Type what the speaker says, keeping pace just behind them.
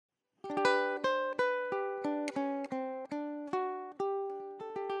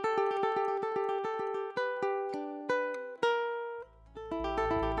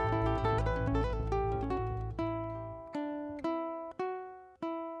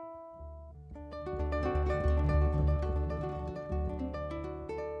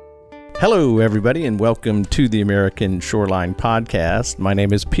Hello, everybody, and welcome to the American Shoreline Podcast. My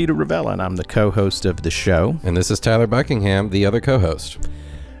name is Peter Ravella, and I'm the co-host of the show. And this is Tyler Buckingham, the other co-host.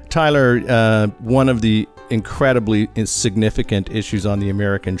 Tyler, one of the incredibly significant issues on the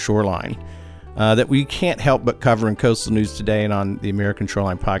American shoreline that we can't help but cover in Coastal News Today and on the American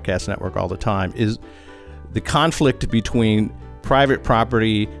Shoreline Podcast Network all the time is the conflict between private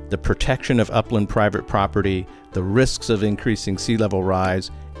property, the protection of upland private property, the risks of increasing sea level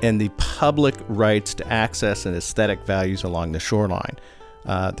rise, and the public rights to access and aesthetic values along the shoreline.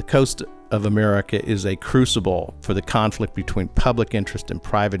 The coast of America is a crucible for the conflict between public interest and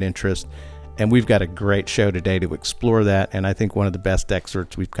private interest, and we've got a great show today to explore that, and I think one of the best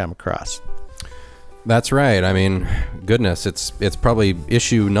excerpts we've come across. That's right. I mean, goodness, it's probably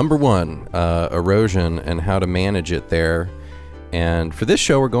issue number one, erosion and how to manage it there. And for this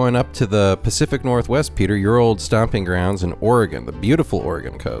show, we're going up to the Pacific Northwest, Peter, your old stomping grounds in Oregon, the beautiful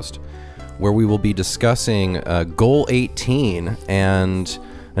Oregon coast, where we will be discussing Goal 18 and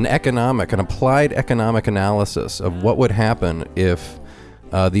an applied economic analysis of what would happen if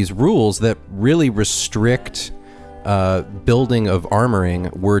these rules that really restrict building of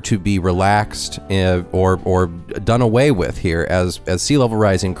armoring were to be relaxed or done away with here as sea level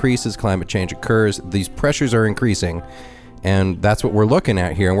rise increases, climate change occurs, these pressures are increasing. And that's what we're looking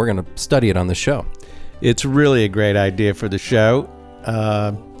at here, and we're going to study it on the show. It's really a great idea for the show.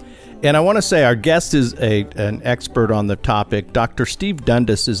 And I want to say our guest is an expert on the topic. Dr. Steve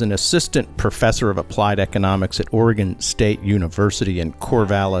Dundas is an assistant professor of applied economics at Oregon State University in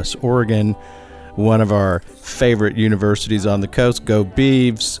Corvallis, Oregon, one of our favorite universities on the coast. Go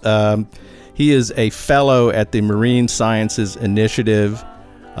Beavs. He is a fellow at the Marine Sciences Initiative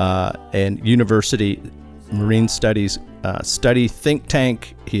and University Marine Studies study think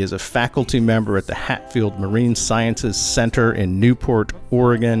tank. He is a faculty member at the Hatfield Marine Sciences Center in Newport,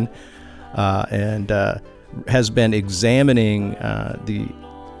 Oregon, and has been examining the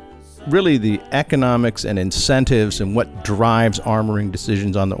economics and incentives and what drives armoring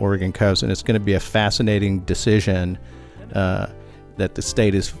decisions on the Oregon coast. And it's going to be a fascinating decision that the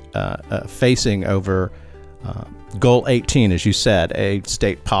state is facing over Goal 18, as you said, a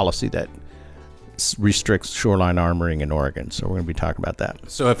state policy that restricts shoreline armoring in Oregon. So we're going to be talking about that.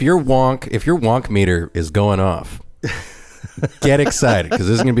 So if your wonk meter is going off, get excited because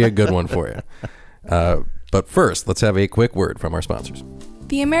this is going to be a good one for you. But first, let's have a quick word from our sponsors.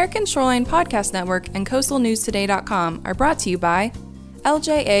 The American Shoreline Podcast Network and CoastalNewsToday.com are brought to you by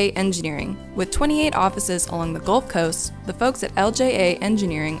LJA Engineering. With 28 offices along the Gulf Coast, the folks at LJA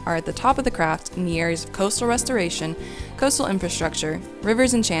Engineering are at the top of the craft in the areas of coastal restoration, coastal infrastructure,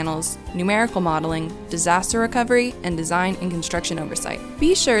 rivers and channels, numerical modeling, disaster recovery, and design and construction oversight.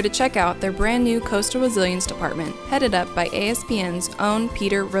 Be sure to check out their brand new Coastal Resilience Department, headed up by ASPN's own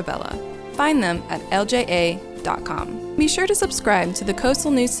Peter Ravella. Find them at lja.com. Be sure to subscribe to the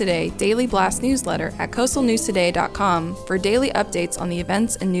Coastal News Today Daily Blast newsletter at coastalnewstoday.com for daily updates on the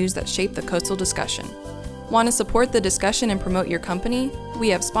events and news that shape the coastal discussion. Want to support the discussion and promote your company? We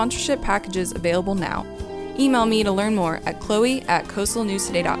have sponsorship packages available now. Email me to learn more at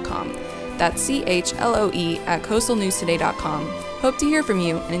chloe@coastalnewstoday.com. That's CHLOE@coastalnewstoday.com. Hope to hear from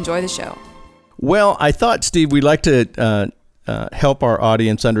you and enjoy the show. Well, I thought, Steve, we'd like to help our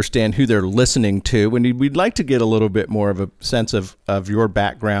audience understand who they're listening to, and we'd like to get a little bit more of a sense of your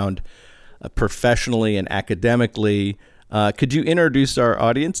background professionally and academically. Could you introduce our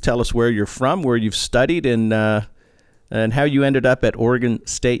audience, tell us where you're from, where you've studied, and how you ended up at Oregon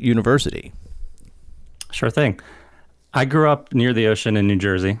State University? Sure thing. I grew up near the ocean in New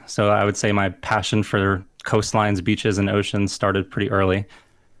Jersey, so I would say my passion for coastlines, beaches, and oceans started pretty early.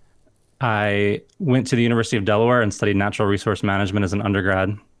 I went to the University of Delaware and studied natural resource management as an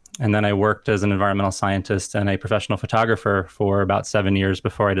undergrad. And then I worked as an environmental scientist and a professional photographer for about 7 years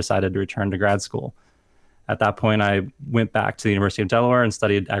before I decided to return to grad school. At that point, I went back to the University of Delaware and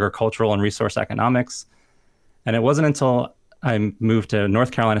studied agricultural and resource economics. And it wasn't until I moved to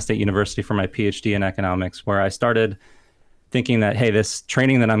North Carolina State University for my PhD in economics where I started thinking that, hey, this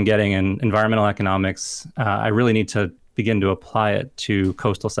training that I'm getting in environmental economics, I really need to begin to apply it to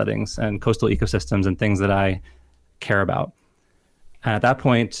coastal settings and coastal ecosystems and things that I care about. At that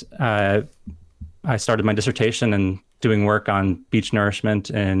point, I started my dissertation and doing work on beach nourishment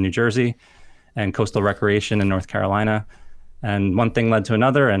in New Jersey and coastal recreation in North Carolina. And one thing led to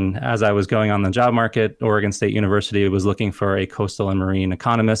another. And as I was going on the job market, Oregon State University was looking for a coastal and marine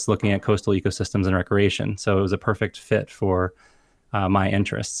economist looking at coastal ecosystems and recreation. So it was a perfect fit for my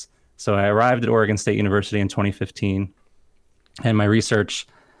interests. So I arrived at Oregon State University in 2015. And my research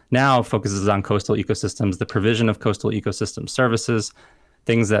now focuses on coastal ecosystems, the provision of coastal ecosystem services,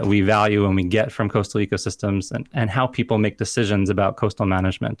 things that we value and we get from coastal ecosystems, and how people make decisions about coastal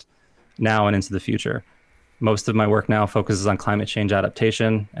management now and into the future. Most of my work now focuses on climate change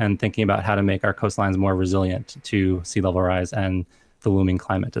adaptation and thinking about how to make our coastlines more resilient to sea level rise and the looming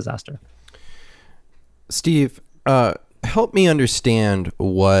climate disaster. Steve, help me understand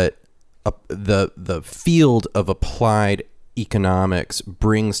what the field of applied economics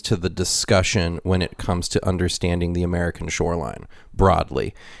brings to the discussion when it comes to understanding the American shoreline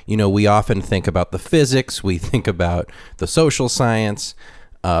broadly. You know, we often think about the physics, we think about the social science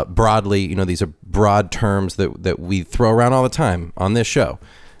broadly. You know, these are broad terms that we throw around all the time on this show.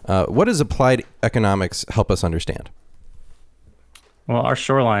 What does applied economics help us understand? Well, our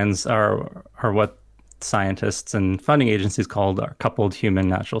shorelines are what scientists and funding agencies called our coupled human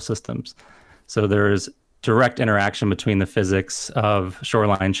natural systems. So there's direct interaction between the physics of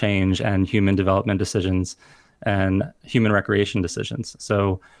shoreline change and human development decisions and human recreation decisions.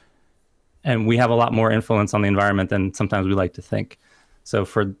 And we have a lot more influence on the environment than sometimes we like to think. So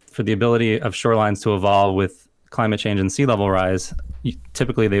for the ability of shorelines to evolve with climate change and sea level rise,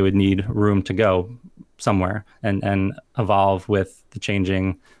 typically they would need room to go somewhere and evolve with the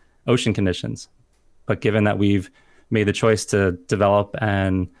changing ocean conditions. But given that we've made the choice to develop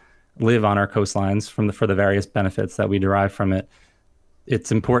and live on our coastlines for the various benefits that we derive from it,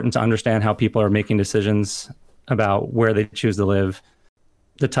 it's important to understand how people are making decisions about where they choose to live.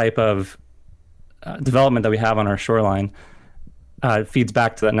 The type of development that we have on our shoreline feeds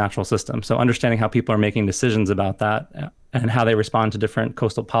back to that natural system. So understanding how people are making decisions about that and how they respond to different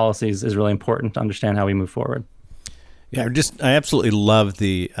coastal policies is really important to understand how we move forward. Yeah, I absolutely love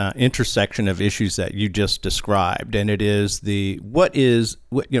the intersection of issues that you just described, and it is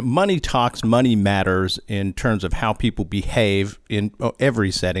money talks, money matters in terms of how people behave in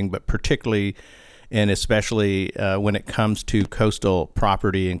every setting, but particularly and especially when it comes to coastal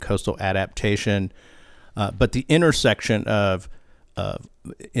property and coastal adaptation. But the intersection of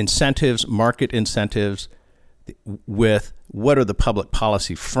incentives, market incentives, with what are the public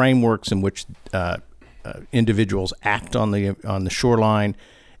policy frameworks in which individuals act on the shoreline,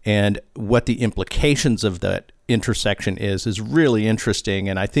 and what the implications of that intersection is really interesting.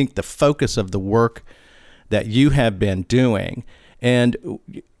 And I think the focus of the work that you have been doing, and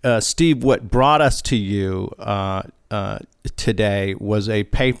Steve, what brought us to you today was a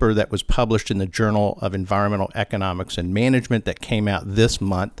paper that was published in the Journal of Environmental Economics and Management that came out this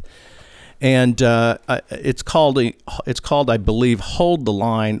month. And it's called, I believe, Hold the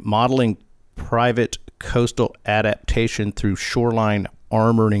Line, Modeling Private Coastal Adaptation Through Shoreline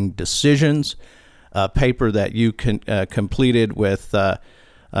Armoring Decisions, a paper that you completed with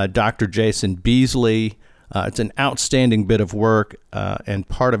Dr. Jason Beasley. It's an outstanding bit of work and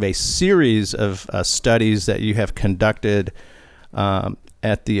part of a series of studies that you have conducted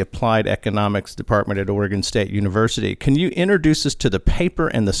at the Applied Economics Department at Oregon State University. Can you introduce us to the paper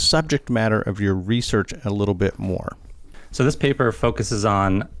and the subject matter of your research a little bit more? So this paper focuses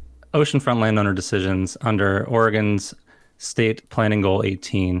on oceanfront landowner decisions under Oregon's State Planning Goal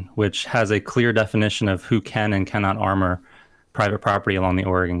 18, which has a clear definition of who can and cannot armor private property along the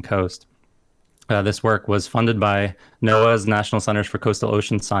Oregon coast. This work was funded by NOAA's National Centers for Coastal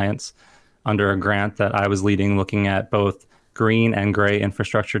Ocean Science under a grant that I was leading, looking at both green and gray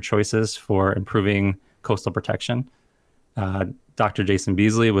infrastructure choices for improving coastal protection. Dr. Jason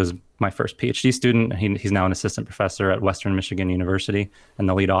Beasley was my first PhD student. He's now an assistant professor at Western Michigan University and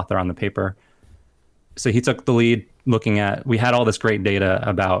the lead author on the paper. So he took the lead looking at, we had all this great data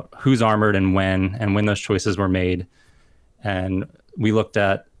about who's armored and when those choices were made. And we looked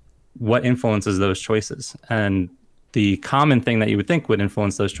at what influences those choices. And the common thing that you would think would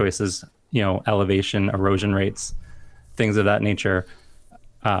influence those choices, elevation, erosion rates, things of that nature,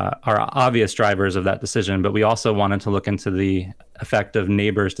 are obvious drivers of that decision. But we also wanted to look into the effect of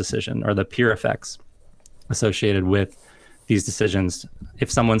neighbors' decision, or the peer effects associated with these decisions. If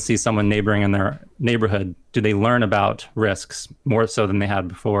someone sees someone neighboring in their neighborhood, do they learn about risks more so than they had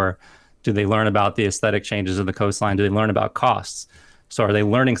before? Do they learn about the aesthetic changes of the coastline? Do they learn about costs? So are they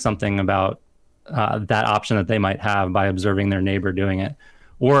learning something about that option that they might have by observing their neighbor doing it?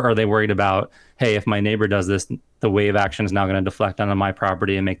 Or are they worried about, hey, if my neighbor does this, the wave action is now going to deflect onto my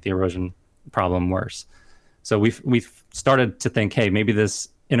property and make the erosion problem worse? So we've started to think, hey, maybe this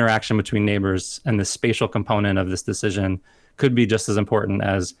interaction between neighbors and the spatial component of this decision could be just as important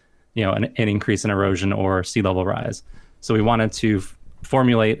as an increase in erosion or sea level rise. So we wanted to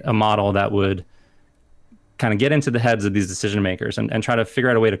formulate a model that would kind of get into the heads of these decision makers and try to figure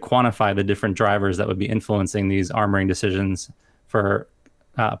out a way to quantify the different drivers that would be influencing these armoring decisions for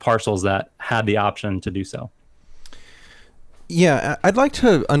parcels that had the option to do so. Yeah, I'd like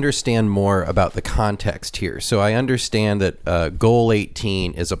to understand more about the context here. So I understand that Goal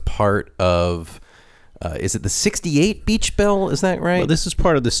 18 is a part of, is it the 68 Beach Bill? Is that right? Well, this is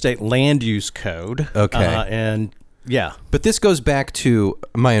part of the state land use code. Okay. And yeah. But this goes back to,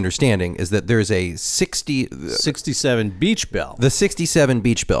 my understanding is that there's a 67 Beach Bill. The 67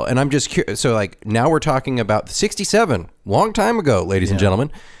 Beach Bill. And I'm just curious. So like now we're talking about the 67, long time ago, ladies and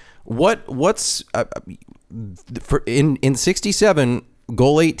gentlemen. What's in 67,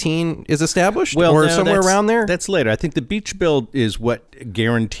 Goal 18 is established, or somewhere around there? That's later. I think the Beach Bill is what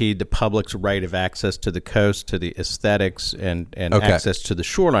guaranteed the public's right of access to the coast, to the aesthetics, and access to the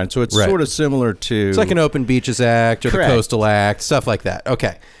shoreline. So it's sort of similar to... It's like an Open Beaches Act or the Coastal Act, stuff like that.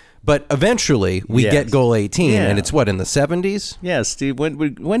 Okay. But eventually, we get Goal 18, and it's what, in the 70s? Yeah, Steve.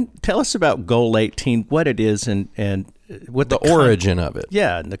 When tell us about Goal 18, what it is, and what the origin of it.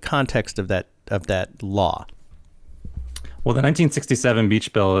 Yeah, and the context of that law. Well, the 1967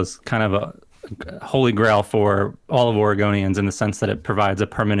 Beach Bill is kind of a holy grail for all of Oregonians in the sense that it provides a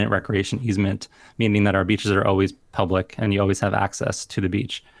permanent recreation easement, meaning that our beaches are always public and you always have access to the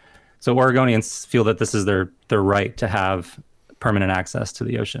beach. So Oregonians feel that this is their right to have permanent access to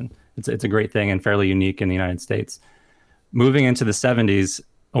the ocean. It's a great thing and fairly unique in the United States. Moving into the 70s,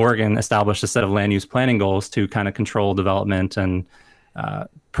 Oregon established a set of land use planning goals to kind of control development and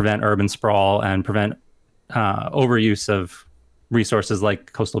prevent urban sprawl and prevent overuse of resources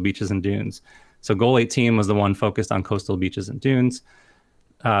like coastal beaches and dunes. So Goal 18 was the one focused on coastal beaches and dunes.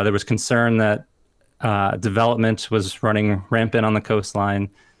 There was concern that development was running rampant on the coastline.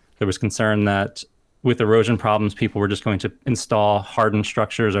 There was concern that with erosion problems, people were just going to install hardened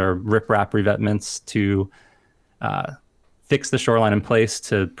structures or riprap revetments to fix the shoreline in place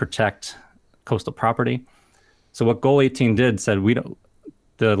to protect coastal property. So what Goal 18 did said,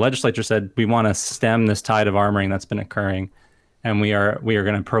 the legislature said, we want to stem this tide of armoring that's been occurring, and we are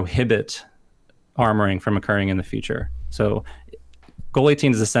going to prohibit armoring from occurring in the future. So Goal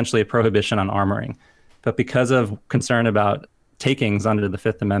 18 is essentially a prohibition on armoring. But because of concern about takings under the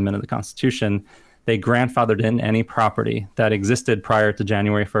Fifth Amendment of the Constitution, they grandfathered in any property that existed prior to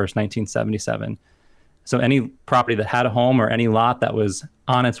January 1st, 1977. So any property that had a home or any lot that was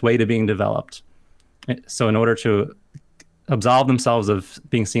on its way to being developed. So in order to absolve themselves of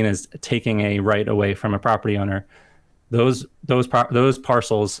being seen as taking a right away from a property owner, those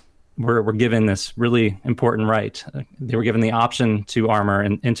parcels were given this really important right. They were given the option to armor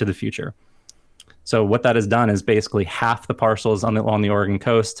into the future. So what that has done is basically half the parcels along the Oregon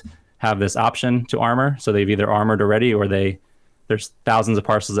coast have this option to armor. So they've either armored already, or there's thousands of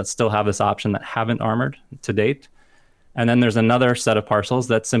parcels that still have this option that haven't armored to date. And then there's another set of parcels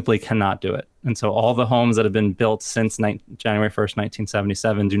that simply cannot do it. And so all the homes that have been built since January 1st,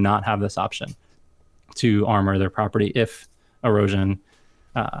 1977 do not have this option to armor their property if erosion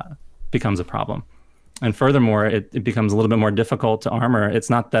becomes a problem. And furthermore, it becomes a little bit more difficult to armor. It's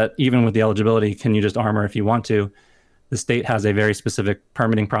not that even with the eligibility, can you just armor if you want to? The state has a very specific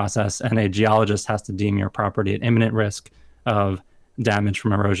permitting process, and a geologist has to deem your property at imminent risk of damage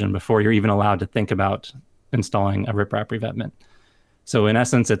from erosion before you're even allowed to think about installing a riprap revetment. So in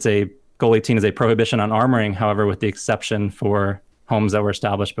essence, Goal 18 is a prohibition on armoring, however, with the exception for homes that were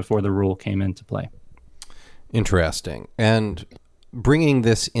established before the rule came into play. Interesting. And bringing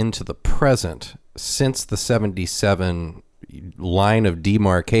this into the present, since the 77 line of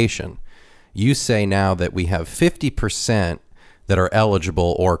demarcation, you say now that we have 50% that are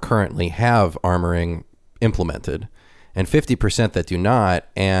eligible or currently have armoring implemented, and 50% that do not.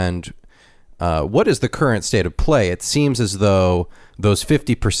 And what is the current state of play? It seems as though those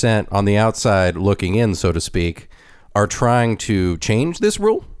 50% on the outside looking in, so to speak, are trying to change this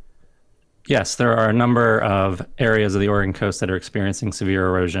rule? Yes, there are a number of areas of the Oregon coast that are experiencing severe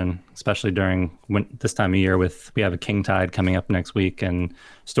erosion, especially during this time of year. We have a king tide coming up next week and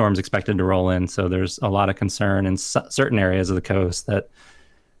storms expected to roll in. So there's a lot of concern in certain areas of the coast that,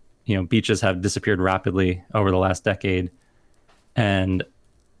 beaches have disappeared rapidly over the last decade. And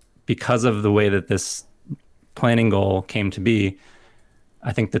because of the way that this planning goal came to be,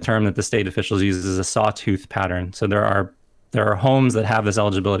 I think the term that the state officials use is a sawtooth pattern. So there are homes that have this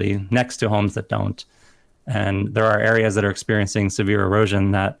eligibility next to homes that don't. And there are areas that are experiencing severe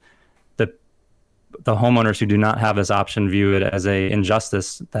erosion that the homeowners who do not have this option view it as a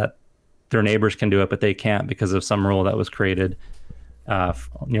injustice that their neighbors can do it, but they can't because of some rule that was created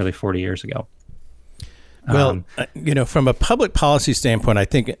nearly 40 years ago. Well, from a public policy standpoint, I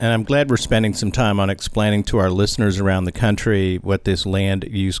think, and I'm glad we're spending some time on explaining to our listeners around the country what this land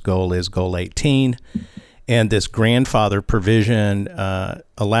use goal is, Goal 18. and this grandfather provision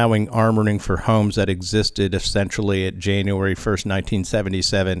allowing armoring for homes that existed essentially at January 1st,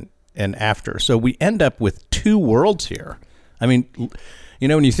 1977 and after. So we end up with two worlds here. I mean,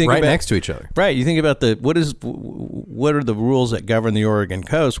 when you think right about, next to each other. Right. You think about what are the rules that govern the Oregon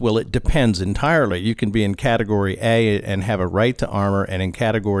coast? Well, it depends entirely. You can be in Category A and have a right to armor, and in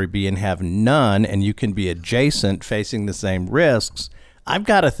Category B and have none, and you can be adjacent facing the same risks. I've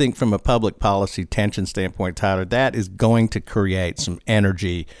got to think from a public policy tension standpoint, Tyler, that is going to create some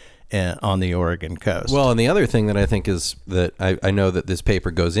energy on the Oregon coast. Well, and the other thing that I think is that I know that this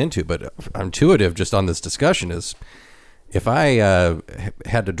paper goes into, but intuitive just on this discussion is, if I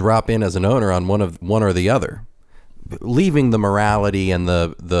had to drop in as an owner on one or the other, leaving the morality and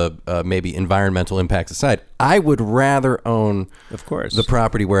the maybe environmental impacts aside, I would rather own, of course, the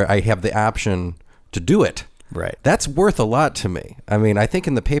property where I have the option to do it. Right. That's worth a lot to me. I mean, I think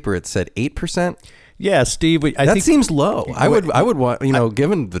in the paper it said 8%. Yeah, Steve, I that think seems low. I would want,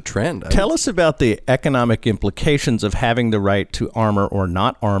 given the trend. Tell us about the economic implications of having the right to armor or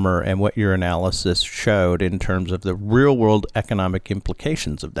not armor, and what your analysis showed in terms of the real world economic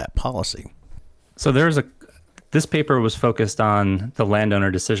implications of that policy. So this paper was focused on the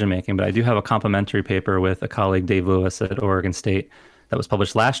landowner decision making, but I do have a complementary paper with a colleague, Dave Lewis at Oregon State, that was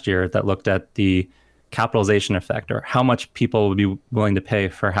published last year that looked at the capitalization effect, or how much people would be willing to pay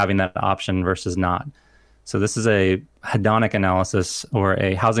for having that option versus not. So this is a hedonic analysis, or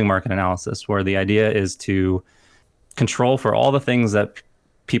a housing market analysis, where the idea is to control for all the things that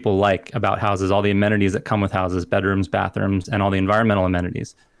people like about houses, all the amenities that come with houses, bedrooms, bathrooms, and all the environmental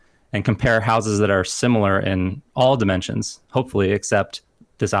amenities, and compare houses that are similar in all dimensions, hopefully, except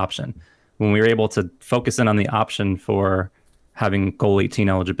this option. When we were able to focus in on the option for having Goal 18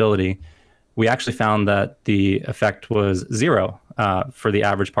 eligibility, we actually found that the effect was 0 for the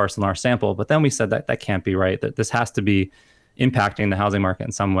average parcel in our sample. But then we said that can't be right, that this has to be impacting the housing market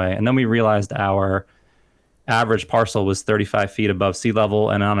in some way. And then we realized our average parcel was 35 feet above sea level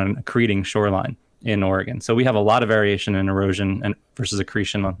and on an accreting shoreline in Oregon. So we have a lot of variation in erosion and versus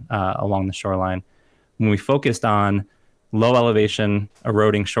accretion along the shoreline. When we focused on low elevation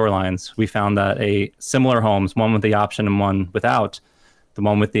eroding shorelines, we found that similar homes, one with the option and one without, the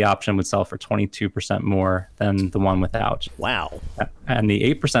one with the option would sell for 22% more than the one without. Wow. And the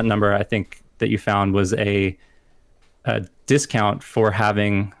 8% number, I think, that you found was a discount for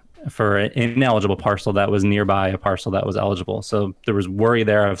an ineligible parcel that was nearby a parcel that was eligible. So there was worry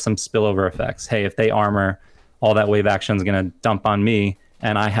there of some spillover effects. Hey, if they armor, all that wave action is going to dump on me,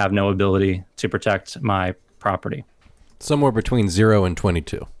 and I have no ability to protect my property. Somewhere between 0 and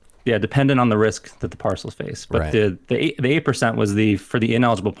 22. Yeah, dependent on the risk that the parcels face. But right. the 8% was for the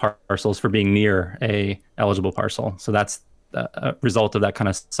ineligible parcels for being near a eligible parcel. So that's a result of that kind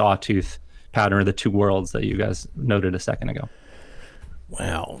of sawtooth pattern of the two worlds that you guys noted a second ago.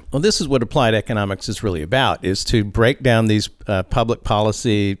 Wow. Well, this is what applied economics is really about, is to break down these public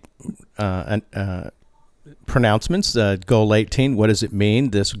policy pronouncements, Goal 18, what does it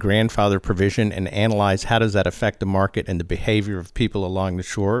mean, this grandfather provision, and analyze how does that affect the market and the behavior of people along the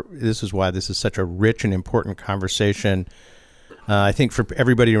shore. This is why this is such a rich and important conversation, I think, for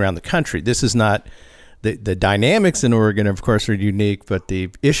everybody around the country. This is not, the dynamics in Oregon, of course, are unique, but the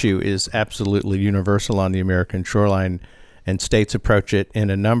issue is absolutely universal on the American shoreline, and states approach it in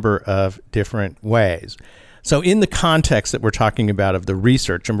a number of different ways. So in the context that we're talking about of the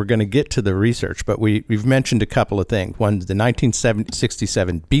research, and we're going to get to the research, but we've mentioned a couple of things. One, the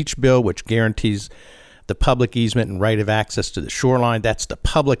 1967 Beach Bill, which guarantees the public easement and right of access to the shoreline. That's the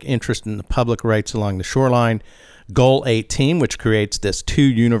public interest in the public rights along the shoreline. Goal 18, which creates this two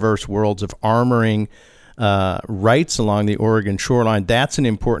universe worlds of armoring rights along the Oregon shoreline. That's an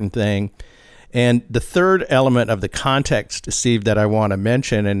important thing. And the third element of the context, Steve, that I want to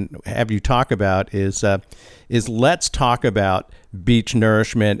mention and have you talk about is let's talk about beach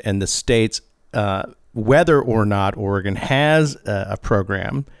nourishment and the state's whether or not Oregon has a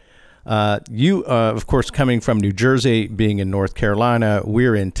program. You, of course, coming from New Jersey, being in North Carolina,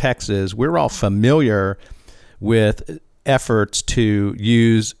 we're in Texas. We're all familiar with efforts to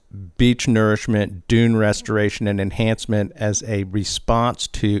use beach nourishment, dune restoration, and enhancement as a response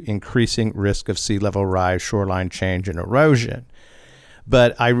to increasing risk of sea level rise, shoreline change, and erosion.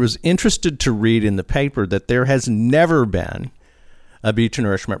 But I was interested to read in the paper that there has never been a beach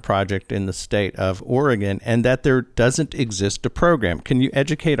nourishment project in the state of Oregon, and that there doesn't exist a program. Can you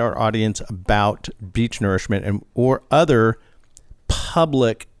educate our audience about beach nourishment or other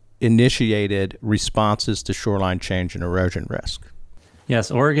public initiated responses to shoreline change and erosion risk? Yes,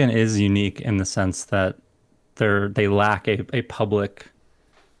 Oregon is unique in the sense that they lack a public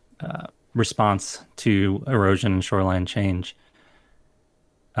response to erosion and shoreline change.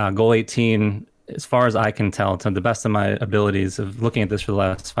 Goal 18, as far as I can tell, to the best of my abilities of looking at this for the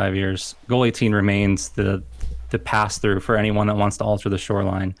last 5 years, Goal 18 remains the pass-through for anyone that wants to alter the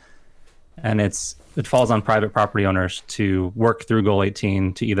shoreline. And it falls on private property owners to work through Goal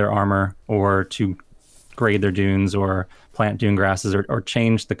 18 to either armor or to grade their dunes or plant dune grasses or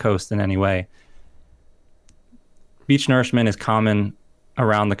change the coast in any way. Beach nourishment is common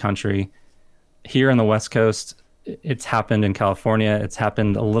around the country. Here on the West Coast, it's happened in California. It's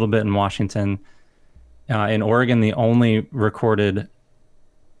happened a little bit in Washington. In Oregon, the only recorded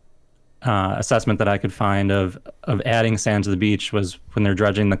assessment that I could find of adding sand to the beach was when they're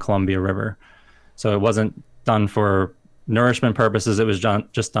dredging the Columbia River. So it wasn't done for nourishment purposes. It was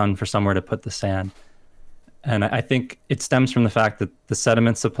just done for somewhere to put the sand. And I think it stems from the fact that the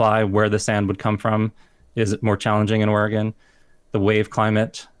sediment supply, where the sand would come from, is more challenging in Oregon. The wave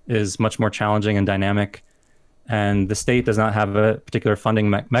climate is much more challenging and dynamic. And the state does not have a particular funding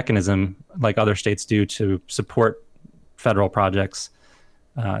mechanism like other states do to support federal projects.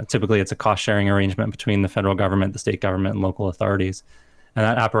 Typically, it's a cost-sharing arrangement between the federal government, the state government, and local authorities. And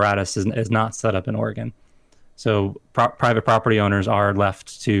that apparatus is not set up in Oregon. So private property owners are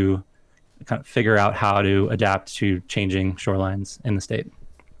left to kind of figure out how to adapt to changing shorelines in the state.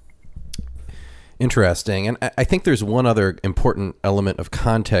 Interesting. And I think there's one other important element of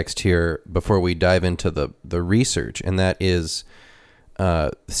context here before we dive into the research, and that is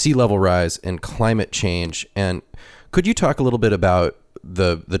sea level rise and climate change. And could you talk a little bit about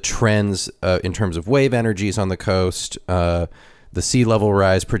the trends in terms of wave energies on the coast, the sea level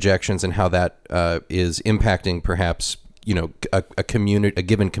rise projections, and how that is impacting perhaps a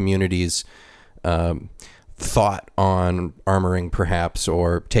given community's thought on armoring, perhaps,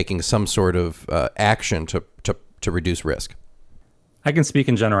 or taking some sort of action to reduce risk? I can speak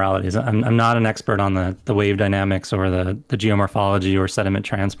in generalities. I'm not an expert on the wave dynamics or the geomorphology or sediment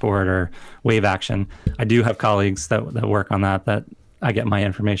transport or wave action. I do have colleagues that work on that I get my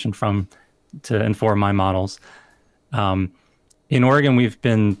information from to inform my models. In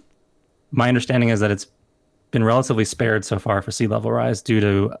Oregon, my understanding is that it's been relatively spared so far for sea level rise due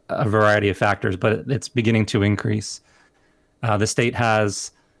to a variety of factors, but it's beginning to increase. The state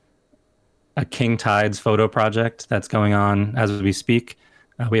has a king tides photo project that's going on as we speak.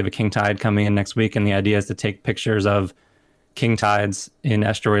 We have a king tide coming in next week, and the idea is to take pictures of king tides in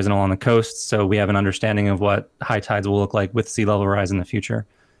estuaries and along the coast, so we have an understanding of what high tides will look like with sea level rise in the future.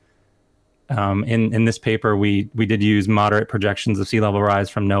 In this paper, we did use moderate projections of sea level rise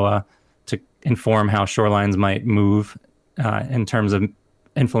from NOAA to inform how shorelines might move in terms of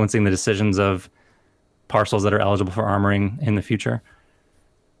influencing the decisions of parcels that are eligible for armoring in the future.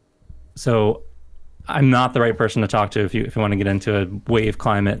 So I'm not the right person to talk to if you want to get into a wave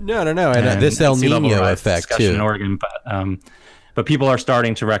climate. No. And this El Nino effect too in Oregon, but people are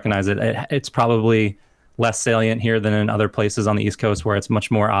starting to recognize it. It's probably less salient here than in other places on the East Coast where it's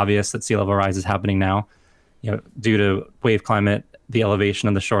much more obvious that sea level rise is happening now, due to wave climate, the elevation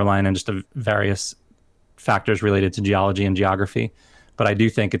of the shoreline, and just various factors related to geology and geography. But I do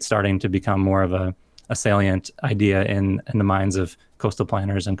think it's starting to become more of a salient idea in the minds of coastal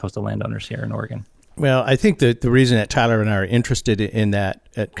planners and coastal landowners here in Oregon. Well, I think that the reason that Tyler and I are interested in that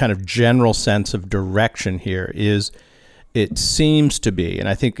kind of general sense of direction here is it seems to be, and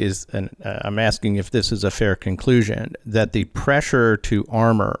I think I'm asking if this is a fair conclusion, that the pressure to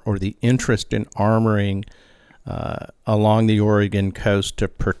armor or the interest in armoring along the Oregon coast to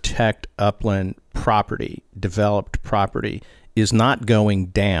protect upland property, developed property, is not going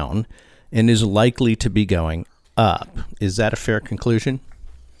down and is likely to be going up. Is that a fair conclusion?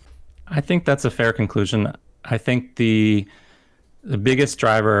 I think that's a fair conclusion. I think the biggest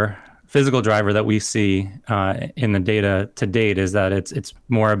physical driver that we see in the data to date is that it's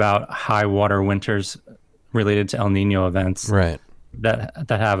more about high water winters related to El Nino events, right? That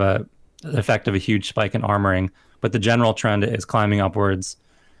have the effect of a huge spike in armoring. But the general trend is climbing upwards.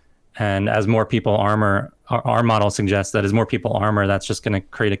 And as more people armor, our model suggests that as more people armor, that's just going to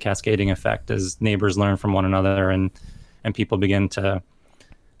create a cascading effect as neighbors learn from one another and people begin to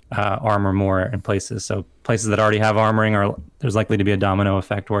armor more in places. So places that already have armoring, there's likely to be a domino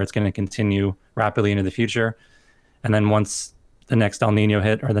effect where it's going to continue rapidly into the future. And then once the next El Nino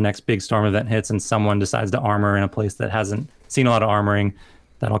hit or the next big storm event hits and someone decides to armor in a place that hasn't seen a lot of armoring,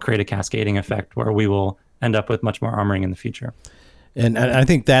 that'll create a cascading effect where we will end up with much more armoring in the future. And I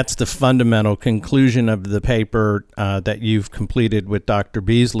think that's the fundamental conclusion of the paper that you've completed with Dr.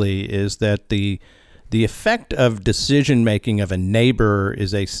 Beasley, is that the effect of decision making of a neighbor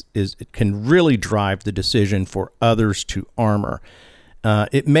it can really drive the decision for others to armor.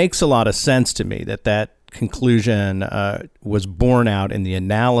 it makes a lot of sense to me that conclusion was borne out in the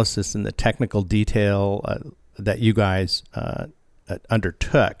analysis and the technical detail that you guys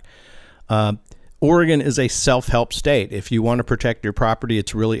undertook. Oregon is a self-help state. If you want to protect your property,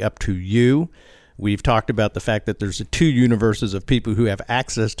 it's really up to you. We've talked about the fact that there's two universes of people who have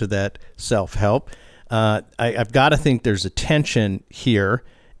access to that self-help. I've got to think there's a tension here.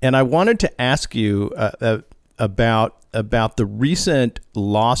 And I wanted to ask you about the recent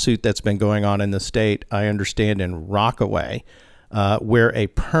lawsuit that's been going on in the state, I understand in Rockaway, where a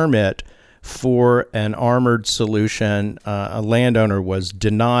permit for an armored solution, a landowner was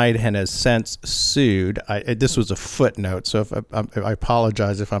denied and has since sued. This was a footnote, so I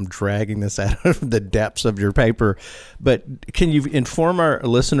apologize if I'm dragging this out of the depths of your paper. But can you inform our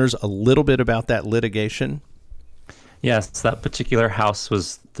listeners a little bit about that litigation? Yes, that particular house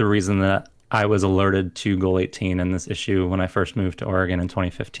was the reason that I was alerted to Goal 18 and this issue when I first moved to Oregon in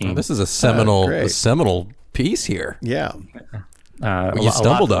 2015. Oh, this is a seminal piece here. Yeah. You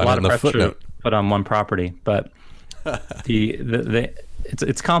stumbled on it in the footnote. Put on one property, but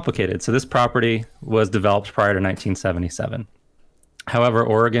it's complicated. So this property was developed prior to 1977. However,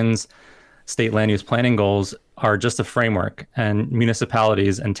 Oregon's state land use planning goals are just a framework, and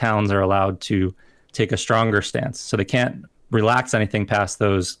municipalities and towns are allowed to take a stronger stance. So they can't relax anything past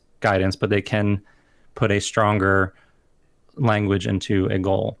those guidance, but they can put a stronger language into a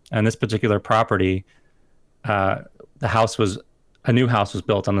goal. And this particular property, a new house was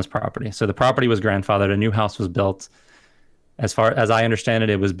built on this property. So the property was grandfathered, a new house was built. As far as I understand it,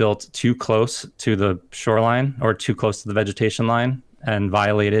 it was built too close to the shoreline or too close to the vegetation line and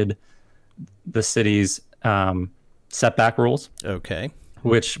violated the city's setback rules. Okay.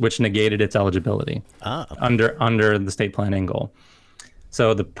 Which negated its eligibility under the state planning goal.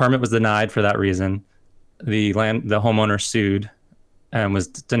 So the permit was denied for that reason. The homeowner sued and was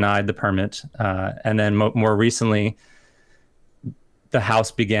denied the permit. And then more recently, the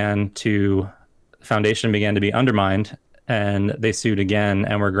foundation began to be undermined, and they sued again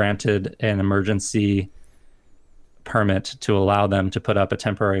and were granted an emergency permit to allow them to put up a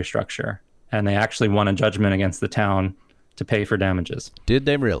temporary structure. And they actually won a judgment against the town to pay for damages. Did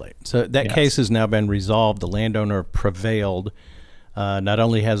they really? So that case has now been resolved. The landowner prevailed. Not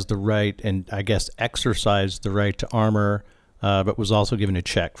only has the right and I guess exercised the right to armor, but was also given a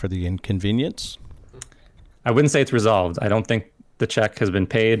check for the inconvenience. I wouldn't say it's resolved. I don't think the check has been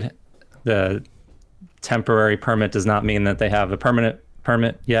paid. The temporary permit does not mean that they have a permanent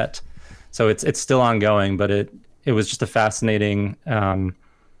permit yet. So it's still ongoing, but it was just a fascinating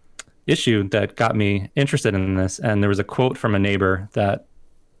issue that got me interested in this. And there was a quote from a neighbor that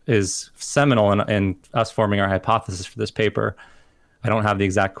is seminal in us forming our hypothesis for this paper. I don't have the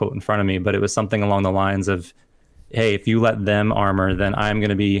exact quote in front of me, but it was something along the lines of, hey, if you let them armor, then I'm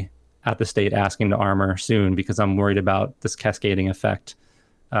going to be at the state asking to armor soon because I'm worried about this cascading effect.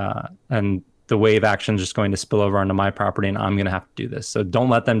 And the wave action is just going to spill over onto my property and I'm going to have to do this. So don't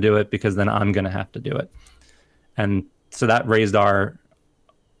let them do it because then I'm going to have to do it. And so that raised our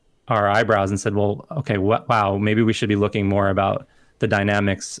eyebrows and said, well, okay, wow, maybe we should be looking more about the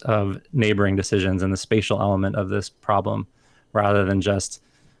dynamics of neighboring decisions and the spatial element of this problem rather than just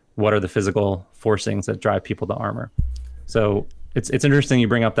what are the physical forcings that drive people to armor. So it's interesting you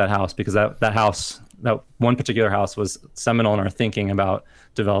bring up that house because that one particular house was seminal in our thinking about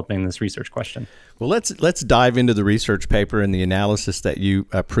developing this research question. Well, let's dive into the research paper and the analysis that you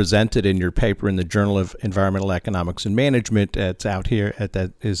presented in your paper in the Journal of Environmental Economics and Management. It's out here.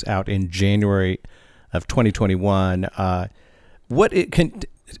 That is out in January of 2021. What it can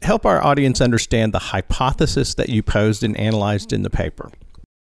help our audience understand the hypothesis that you posed and analyzed in the paper.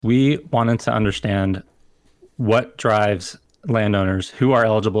 We wanted to understand what drives landowners who are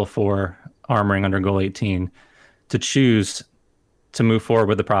eligible for armoring under Goal 18 to choose to move forward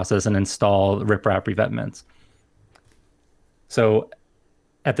with the process and install riprap revetments. So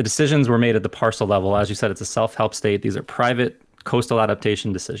at the decisions were made at the parcel level, as you said, it's a self-help state. These are private coastal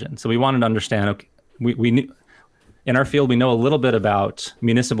adaptation decisions. So we wanted to understand, okay, we knew, in our field, we know a little bit about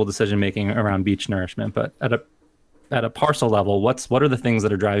municipal decision-making around beach nourishment, but at a parcel level, what are the things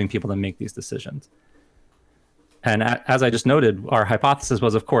that are driving people to make these decisions? And as I just noted, our hypothesis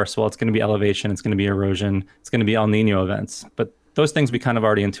was, of course, well, it's going to be elevation, it's going to be erosion, it's going to be El Nino events. But those things we kind of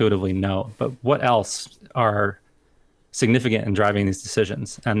already intuitively know. But what else are significant in driving these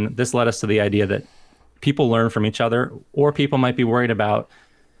decisions? And this led us to the idea that people learn from each other, or people might be worried about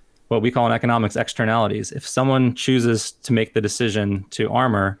what we call in economics externalities. If someone chooses to make the decision to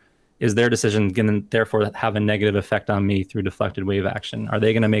armor, is their decision going to therefore have a negative effect on me through deflected wave action? Are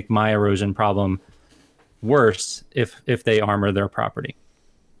they going to make my erosion problem worse if they armor their property.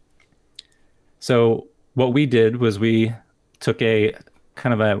 So what we did was we took a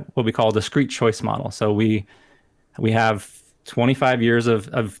kind of a what we call a discrete choice model. So we have 25 years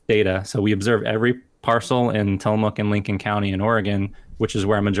of data. So we observe every parcel in Tillamook and Lincoln County in Oregon, which is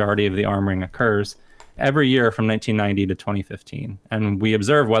where a majority of the armoring occurs, every year from 1990 to 2015. And we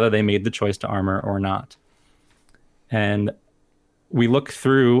observe whether they made the choice to armor or not. And we look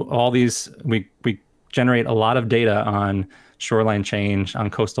through all these, we generate a lot of data on shoreline change, on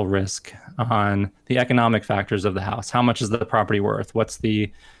coastal risk, on the economic factors of the house. How much is the property worth?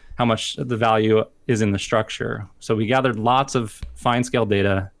 How much the value is in the structure? So we gathered lots of fine scale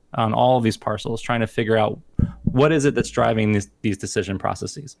data on all of these parcels, trying to figure out what is it that's driving these decision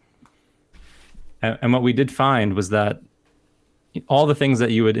processes. And what we did find was that all the things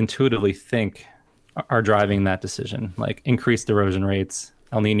that you would intuitively think are driving that decision, like increased erosion rates,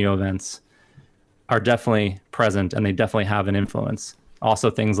 El Nino events, are definitely present, and they definitely have an influence. Also,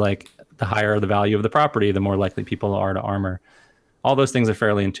 things like the higher the value of the property, the more likely people are to armor. All those things are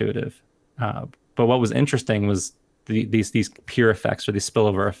fairly intuitive. But what was interesting was these peer effects, or these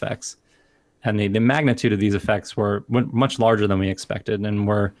spillover effects. And the magnitude of these effects were much larger than we expected, and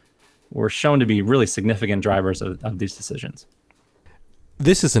were shown to be really significant drivers of these decisions.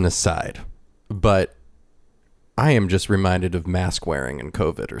 This is an aside, but I am just reminded of mask wearing in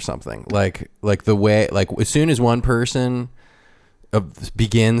COVID or something. Like the way, like as soon as one person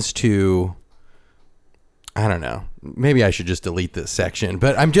begins to, I don't know, maybe I should just delete this section,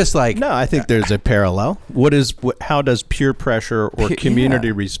 but I'm just like, no, I think there's a parallel. How does peer pressure or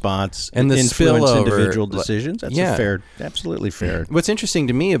community response and the influence spillover, individual decisions? That's absolutely fair. What's interesting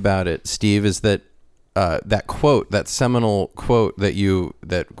to me about it, Steve, is that that quote, that seminal quote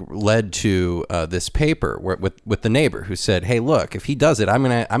that led to this paper with the neighbor who said, "Hey, look, if he does it, I'm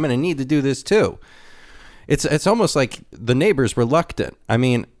gonna need to do this too." It's almost like the neighbor's reluctant. I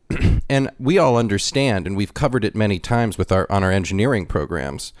mean, and we all understand, and we've covered it many times on our engineering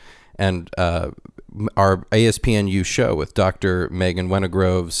programs, and our ASPNU show with Dr. Megan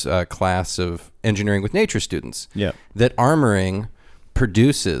Wennegrove's class of Engineering with Nature students. Yeah, that armoring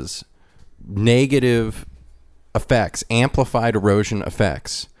produces negative effects, amplified erosion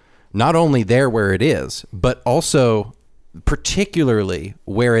effects, not only there where it is, but also particularly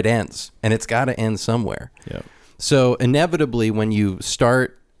where it ends, and it's got to end somewhere. Yeah. So inevitably, when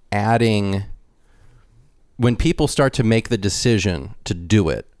people start to make the decision to do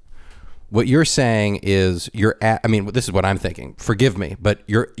it, what you're saying is this is what I'm thinking. Forgive me, but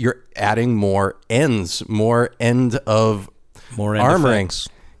you're adding more end of armoring. Effects.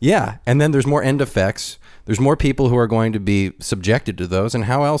 Yeah, and then there's more end effects. There's more people who are going to be subjected to those, and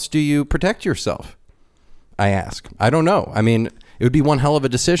how else do you protect yourself? I ask. I don't know. I mean, it would be one hell of a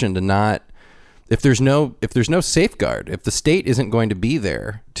decision to not, if there's no safeguard, if the state isn't going to be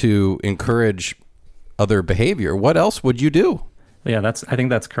there to encourage other behavior, what else would you do? Yeah, I think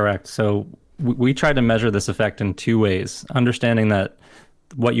that's correct. So we tried to measure this effect in two ways, understanding that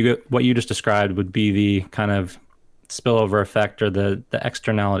what you just described would be the kind of spillover effect, or the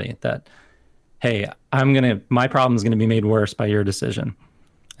externality that, hey, my problem is going to be made worse by your decision.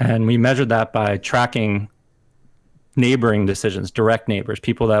 And we measured that by tracking neighboring decisions, direct neighbors,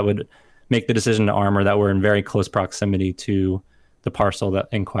 people that would make the decision to armor that were in very close proximity to the parcel that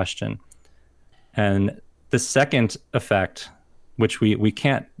in question. And the second effect, which we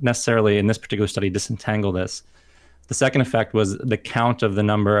can't necessarily in this particular study disentangle this, the second effect was the count of the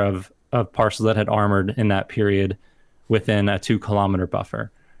number of parcels that had armored in that period within a 2-kilometer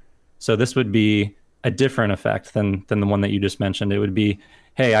buffer. So this would be a different effect than the one that you just mentioned. It would be,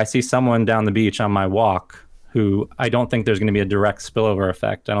 hey, I see someone down the beach on my walk who I don't think there's going to be a direct spillover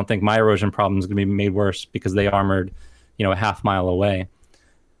effect. I don't think my erosion problem is going to be made worse because they armored, a half mile away.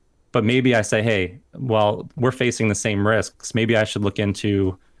 But maybe I say, hey, well, we're facing the same risks. Maybe I should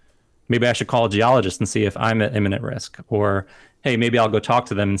call a geologist and see if I'm at imminent risk. Or, hey, maybe I'll go talk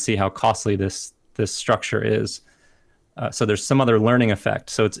to them and see how costly this structure is. So there's some other learning effect.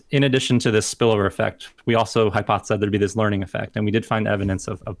 So it's in addition to this spillover effect, we also hypothesized there'd be this learning effect, and we did find evidence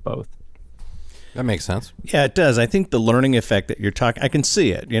of both. That makes sense. Yeah, it does. I think the learning effect that you're talking, I can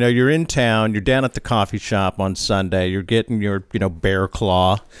see it. You're in town, you're down at the coffee shop on Sunday, you're getting your, Bear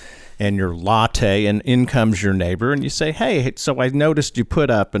Claw and your latte, and in comes your neighbor, and you say, hey, so I noticed you put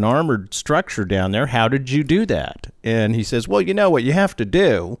up an armored structure down there. How did you do that? And he says, well, what you have to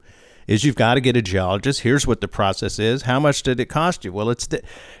do is you've got to get a geologist. Here's what the process is. How much did it cost you? Well,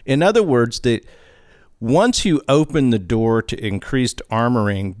 in other words, once you open the door to increased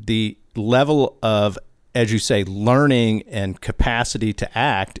armoring, the level of as you say, learning and capacity to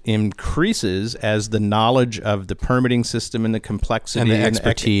act increases as the knowledge of the permitting system and the complexity and the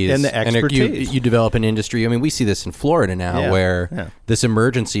expertise. And you develop an industry. I mean, we see this in Florida now where this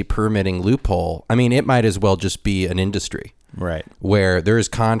emergency permitting loophole, I mean, it might as well just be an industry. Right. Where there's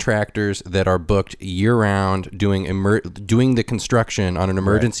contractors that are booked year-round doing the construction on an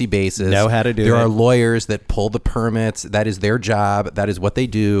emergency basis. Know how to do it. There are lawyers that pull the permits. That is their job. That is what they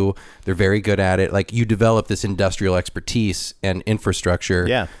do. They're very good at it. Like, you develop this industrial expertise and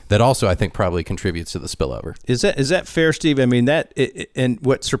infrastructure that also, I think, probably contributes to the spillover. Is that fair, Steve? I mean, and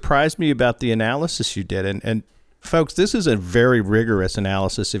what surprised me about the analysis you did, and folks, this is a very rigorous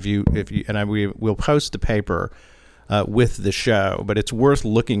analysis. We'll post the paper with the show, but it's worth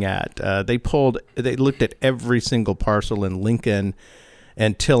looking at. They looked at every single parcel in Lincoln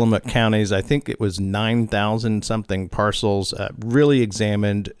and Tillamook counties. I think it was 9,000 something parcels. Really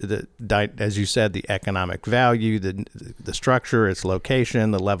examined as you said, the economic value, the structure, its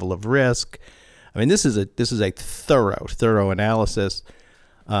location, the level of risk. I mean, this is a thorough analysis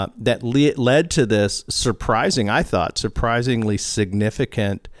that led to this surprisingly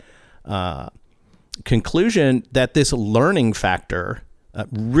significant conclusion that this learning factor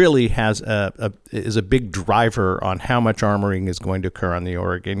really is a big driver on how much armoring is going to occur on the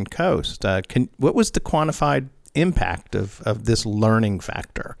Oregon coast. What was the quantified impact of this learning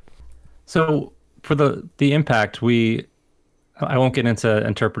factor? So for the impact, I won't get into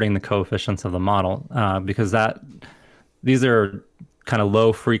interpreting the coefficients of the model because these are kind of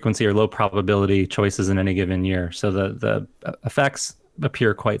low frequency or low probability choices in any given year. So the effects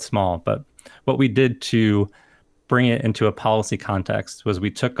appear quite small, but what we did to bring it into a policy context was we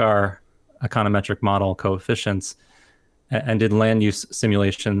took our econometric model coefficients and did land use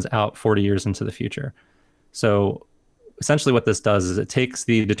simulations out 40 years into the future. So essentially what this does is it takes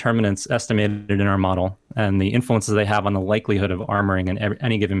the determinants estimated in our model and the influences they have on the likelihood of armoring in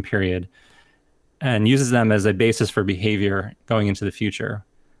any given period and uses them as a basis for behavior going into the future.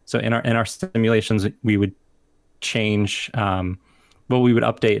 So in our simulations, we would change what we would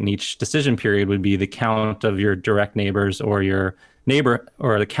update in each decision period would be the count of your direct neighbors or your neighbor,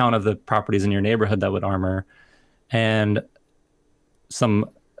 or the count of the properties in your neighborhood that would armor, and some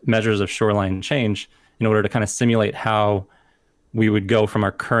measures of shoreline change in order to kind of simulate how we would go from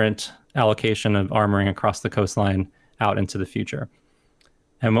our current allocation of armoring across the coastline out into the future.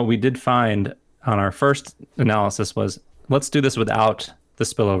 And what we did find on our first analysis was, let's do this without the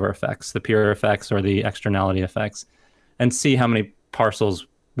spillover effects, the peer effects or the externality effects, and see how many parcels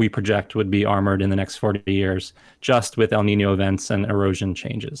we project would be armored in the next 40 years just with El Nino events and erosion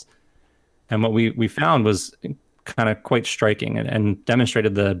changes. And what we found was kind of quite striking and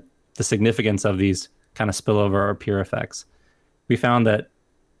demonstrated the significance of these kind of spillover or peer effects. We found that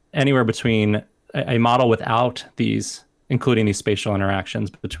anywhere between a model without these, including these spatial interactions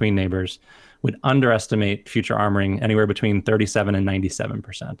between neighbors, would underestimate future armoring anywhere between 37 and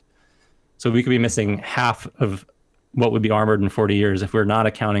 97%. So we could be missing half of what would be armored in 40 years if we're not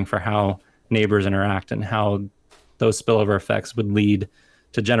accounting for how neighbors interact and how those spillover effects would lead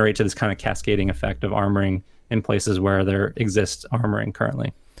to generate to this kind of cascading effect of armoring in places where there exists armoring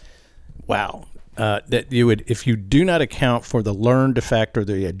currently. Wow. That you would, if you do not account for the learned effect or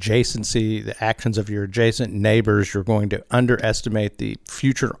the adjacency, the actions of your adjacent neighbors, you're going to underestimate the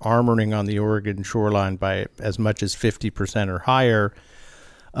future armoring on the Oregon shoreline by as much as 50% or higher.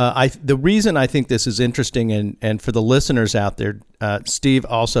 The reason I think this is interesting, and for the listeners out there, Steve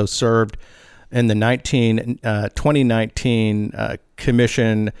also served in the 2019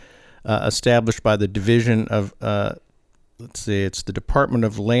 commission established by the Division of, it's the Department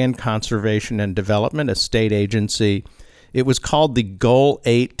of Land Conservation and Development, a state agency. It was called the Goal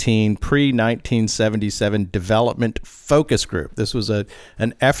 18 Pre-1977 Development Focus Group. This was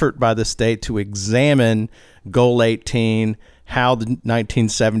an effort by the state to examine Goal 18, how the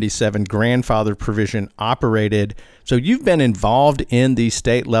 1977 grandfather provision operated. So you've been involved in these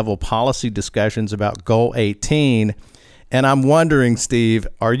state-level policy discussions about Goal 18, and I'm wondering, Steve,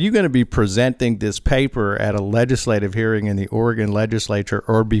 are you going to be presenting this paper at a legislative hearing in the Oregon legislature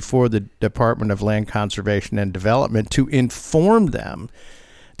or before the Department of Land Conservation and Development to inform them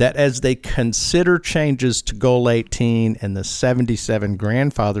that as they consider changes to Goal 18 and the 77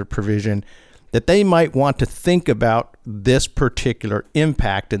 grandfather provision, that they might want to think about this particular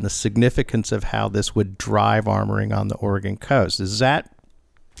impact and the significance of how this would drive armoring on the Oregon coast? Is that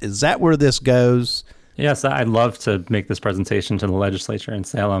where this goes? Yes, I'd love to make this presentation to the legislature in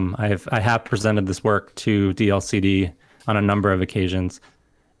Salem. I have presented this work to DLCD on a number of occasions,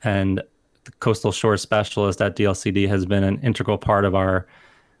 and the coastal shore specialist at DLCD has been an integral part of our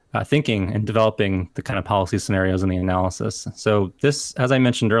thinking and developing the kind of policy scenarios and the analysis. So this, as I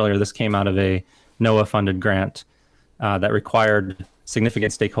mentioned earlier, this came out of a NOAA-funded grant that required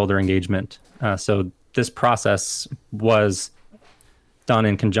significant stakeholder engagement. So this process was done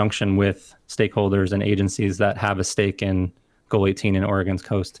in conjunction with stakeholders and agencies that have a stake in Goal 18 in Oregon's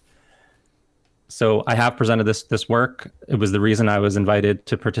coast. So I have presented this work. It was the reason I was invited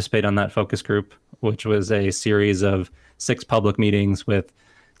to participate on that focus group, which was a series of 6 public meetings with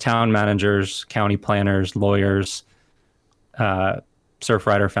town managers, county planners, lawyers,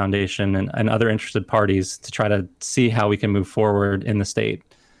 Surfrider Foundation, and other interested parties to try to see how we can move forward in the state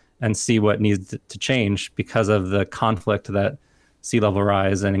and see what needs to change because of the conflict that sea level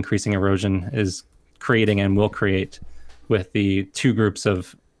rise and increasing erosion is creating and will create with the 2 groups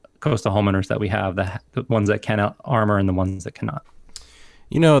of coastal homeowners that we have, the ones that can armor and the ones that cannot.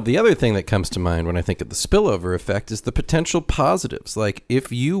 You know, the other thing that comes to mind when I think of the spillover effect is the potential positives. Like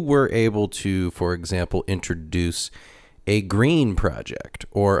if you were able to, for example, introduce a green project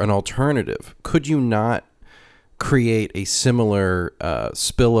or an alternative, could you not create a similar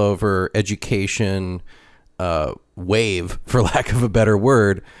spillover education wave, for lack of a better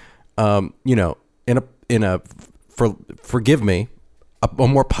word, forgive me, a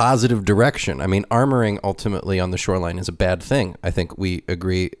more positive direction? I mean, armoring ultimately on the shoreline is a bad thing. I think we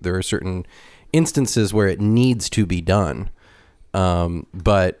agree there are certain instances where it needs to be done.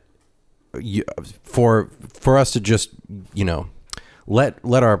 But for us to just,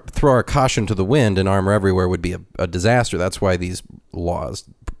 throw our caution to the wind and armor everywhere would be a disaster. That's why these laws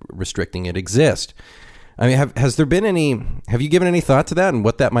restricting it exist. I mean, have you given any thought to that and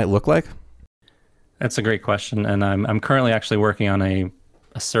what that might look like? That's a great question. And I'm currently actually working on a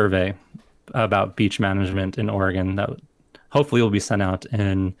survey about beach management in Oregon that hopefully will be sent out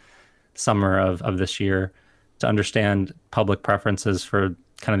in summer of this year to understand public preferences for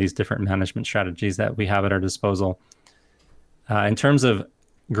kind of these different management strategies that we have at our disposal. In terms of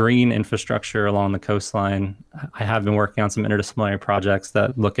green infrastructure along the coastline, I have been working on some interdisciplinary projects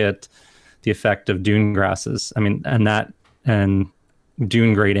that look at the effect of dune grasses. I mean, and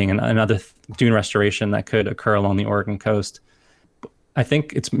dune grading and other dune restoration that could occur along the Oregon coast. I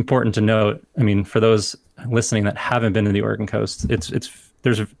think it's important to note, I mean, for those listening that haven't been to the Oregon coast,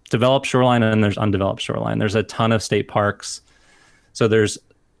 there's a developed shoreline and there's undeveloped shoreline. There's a ton of state parks. So there's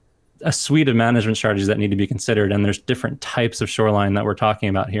a suite of management strategies that need to be considered, and there's different types of shoreline that we're talking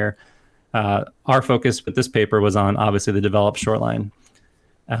about here. Our focus with this paper was on obviously the developed shoreline.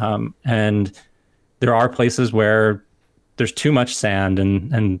 And there are places where there's too much sand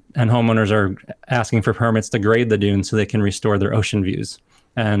and homeowners are asking for permits to grade the dunes so they can restore their ocean views.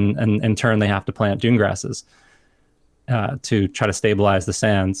 And in turn, they have to plant dune grasses to try to stabilize the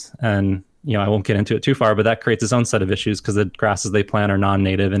sands. And, I won't get into it too far, but that creates its own set of issues because the grasses they plant are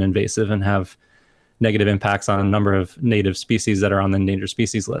non-native and invasive and have negative impacts on a number of native species that are on the endangered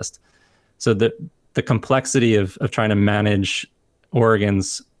species list. So the complexity of trying to manage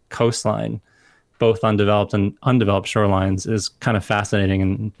Oregon's coastline, both undeveloped and undeveloped shorelines, is kind of fascinating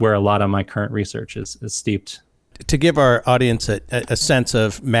and where a lot of my current research is steeped. To give our audience a sense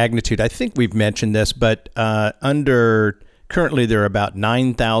of magnitude, I think we've mentioned this, but currently there are about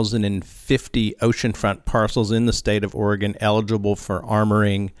 9,050 oceanfront parcels in the state of Oregon eligible for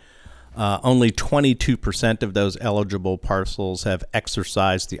armoring. Only 22% of those eligible parcels have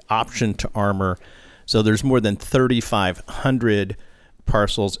exercised the option to armor. So there's more than 3,500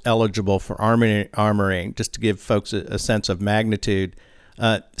 parcels eligible for armoring, just to give folks a sense of magnitude.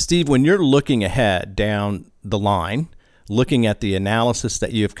 Steve, when you're looking ahead down the line, looking at the analysis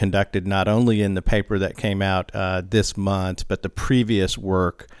that you have conducted, not only in the paper that came out this month, but the previous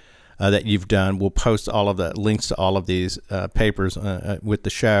work that you've done, we'll post all of the links to all of these papers with the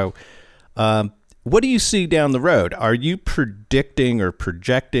show. What do you see down the road? Are you predicting or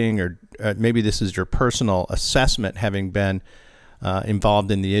projecting, or maybe this is your personal assessment having been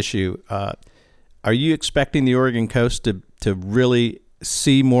involved in the issue, are you expecting the Oregon coast to really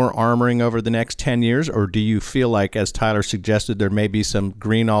see more armoring over the next 10 years? Or do you feel like, as Tyler suggested, there may be some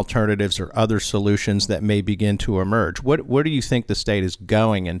green alternatives or other solutions that may begin to emerge? Where do you think the state is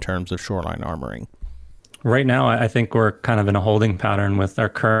going in terms of shoreline armoring? Right now, I think we're kind of in a holding pattern with our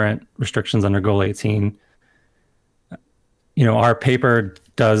current restrictions under Goal 18. Our paper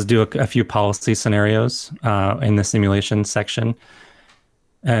does do a few policy scenarios in the simulation section.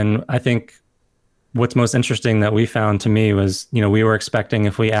 And I think what's most interesting that we found to me was, we were expecting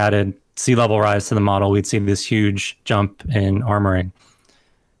if we added sea level rise to the model, we'd see this huge jump in armoring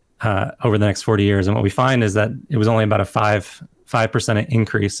over the next 40 years. And what we find is that it was only about a 5%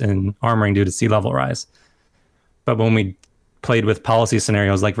 increase in armoring due to sea level rise. But when we played with policy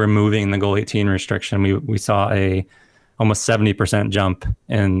scenarios like removing the Goal 18 restriction, we saw a almost 70% jump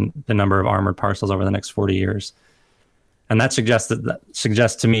in the number of armored parcels over the next 40 years. And that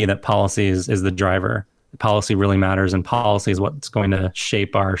suggests to me that policy is the driver. Policy really matters, and policy is what's going to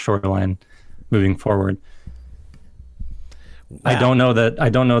shape our shoreline moving forward. Wow. I don't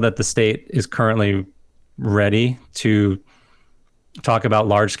know that the state is currently ready to talk about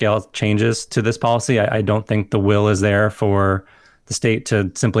large-scale changes to this policy. I don't think the will is there for the state to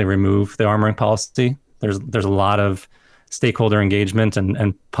simply remove the armoring policy. There's a lot of stakeholder engagement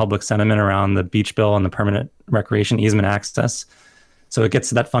and public sentiment around the beach bill and the permanent recreation easement access. So it gets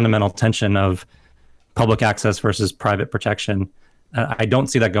to that fundamental tension of public access versus private protection. I don't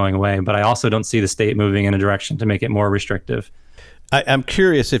see that going away, but I also don't see the state moving in a direction to make it more restrictive. I'm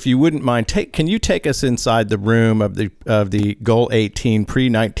curious, if you wouldn't mind, can you take us inside the room of the Goal 18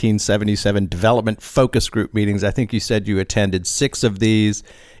 pre-1977 development focus group meetings? I think you said you attended 6 of these.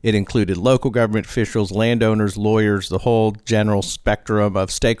 It included local government officials, landowners, lawyers, the whole general spectrum of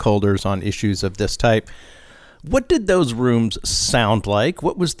stakeholders on issues of this type. What did those rooms sound like?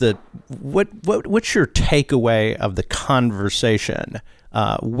 What's your takeaway of the conversation?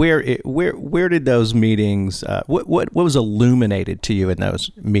 Where did those meetings? What was illuminated to you in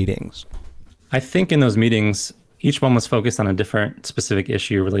those meetings? I think in those meetings, each one was focused on a different specific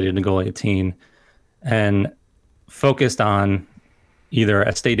issue related to Goal 18, and focused on either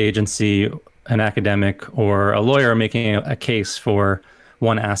a state agency, an academic, or a lawyer making a case for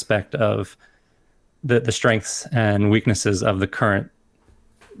one aspect of the strengths and weaknesses of the current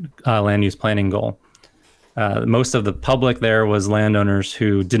land use planning goal. Most of the public there was landowners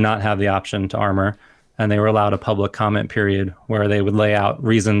who did not have the option to armor, and they were allowed a public comment period where they would lay out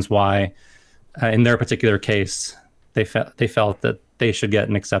reasons why, in their particular case, they felt that they should get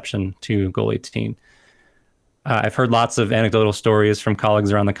an exception to Goal 18. I've heard lots of anecdotal stories from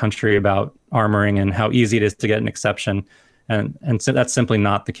colleagues around the country about armoring and how easy it is to get an exception, and so that's simply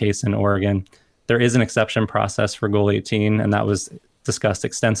not the case in Oregon. There is an exception process for Goal 18, and that was discussed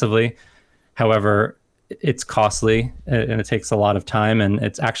extensively. However, it's costly and it takes a lot of time, and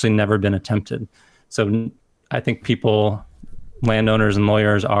it's actually never been attempted. So I think landowners and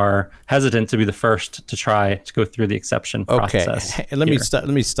lawyers are hesitant to be the first to try to go through the exception process. Okay, let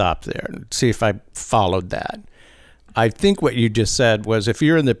me stop there and see if I followed that. I think what you just said was, if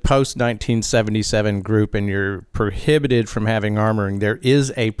you're in the post-1977 group and you're prohibited from having armoring, there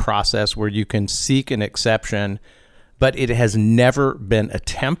is a process where you can seek an exception, but it has never been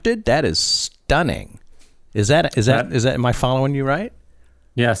attempted. That is stunning. Is that am I following you right?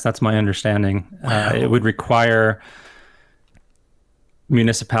 Yes, that's my understanding. Wow. It would require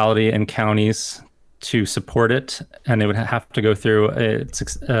municipality and counties to support it, and they would have to go through its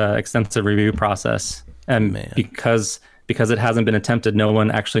extensive review process. And because it hasn't been attempted, no one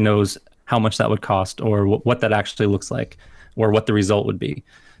actually knows how much that would cost, or what that actually looks like, or what the result would be.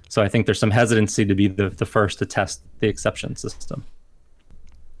 So I think there's some hesitancy to be the first to test the exception system.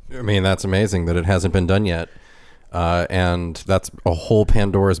 I mean, that's amazing that it hasn't been done yet. And that's a whole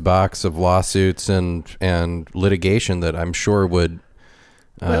Pandora's box of lawsuits and litigation that I'm sure would...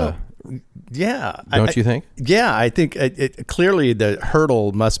 Yeah. Don't you think? Yeah, I think clearly the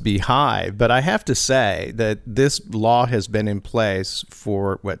hurdle must be high, but I have to say that this law has been in place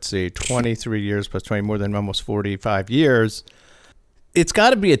for, 23 years plus 20, more than almost 45 years. It's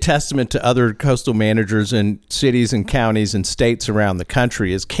got to be a testament to other coastal managers in cities and counties and states around the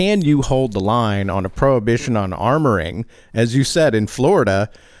country is, can you hold the line on a prohibition on armoring? As you said, in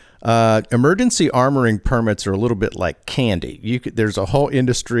Florida, emergency armoring permits are a little bit like candy. There's a whole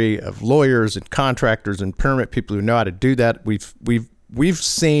industry of lawyers and contractors and permit people who know how to do that. We've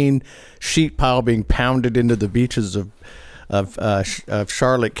seen sheet pile being pounded into the beaches of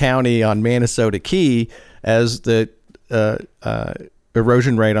Charlotte County on Minnesota Key as the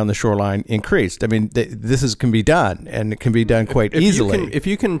erosion rate on the shoreline increased. I mean, this can be done, and it can be done quite easily if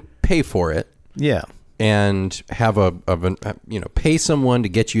you can pay for it. Yeah. And have pay someone to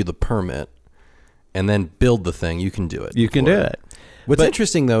get you the permit, and then build the thing. You can do it. You can do it. What's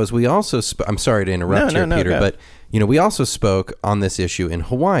interesting though is we also I'm sorry to interrupt here, Peter, but we also spoke on this issue in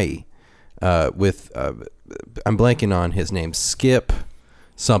Hawaii with I'm blanking on his name, Skip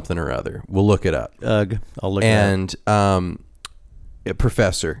something or other. We'll look it up. I'll look it up. And a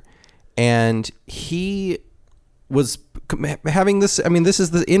professor, and he was having this. I mean, this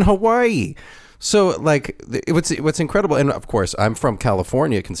is in Hawaii. So, what's incredible, and of course, I'm from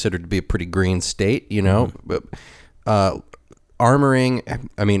California, considered to be a pretty green state, armoring,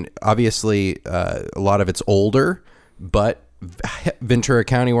 I mean, obviously, a lot of it's older, but Ventura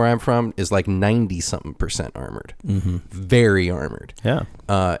County, where I'm from, is like 90-something% armored. Very armored. Yeah.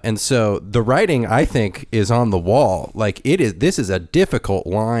 And so the writing, I think, is on the wall. Like this is a difficult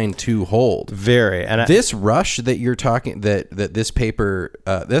line to hold. Very. And this rush that you're talking, that this paper,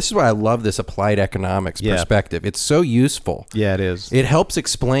 this is why I love this applied economics perspective. It's so useful. Yeah, it is. It helps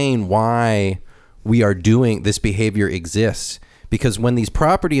explain why we are doing this behavior exists. Because when these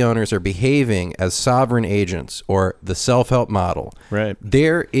property owners are behaving as sovereign agents or the self-help model, right,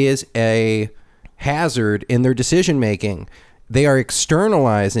 there is a hazard in their decision making. They are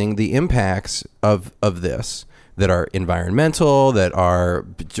externalizing the impacts of this that are environmental, that are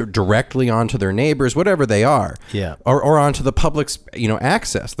directly onto their neighbors, whatever they are, or onto the public's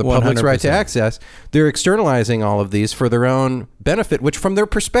access, the 100%. Public's right to access. They're externalizing all of these for their own benefit, which from their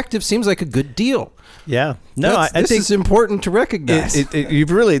perspective seems like a good deal. Yeah, no, I think it's important to recognize.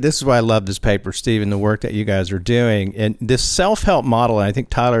 This is why I love this paper, Steve, and the work that you guys are doing. And this self-help model, and I think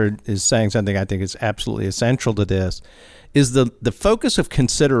Tyler is saying something I think is absolutely essential to this, is the focus of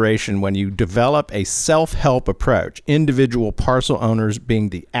consideration when you develop a self-help approach, individual parcel owners being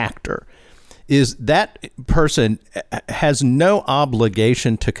the actor, is that person has no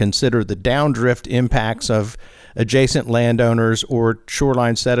obligation to consider the downdrift impacts of adjacent landowners or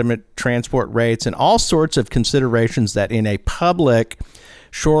shoreline sediment transport rates and all sorts of considerations that in a public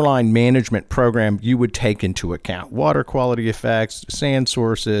shoreline management program you would take into account. Water quality effects, sand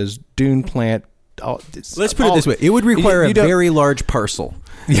sources, dune plant. Let's put it this way. It would require a very large parcel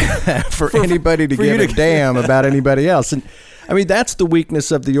for anybody to give a damn about anybody else. And I mean, that's the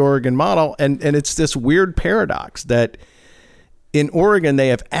weakness of the Oregon model. And it's this weird paradox that in Oregon, they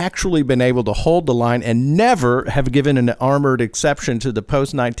have actually been able to hold the line and never have given an armored exception to the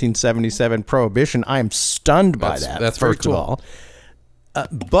post-1977 prohibition. I am stunned by that. That's very first cool. of all.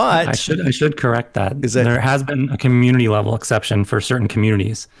 But I should correct that. There has been a community level exception for certain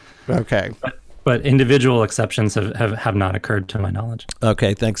communities. Okay. But individual exceptions have not occurred to my knowledge.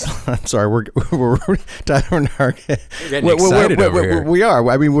 Okay, thanks. I'm sorry. We're Tyler and I are getting excited over here. We are.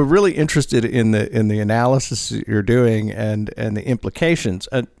 I mean, we're really interested in the analysis you're doing and the implications.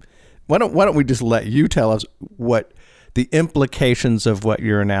 Why don't we just let you tell us what the implications of what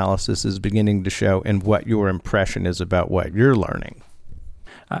your analysis is beginning to show and what your impression is about what you're learning?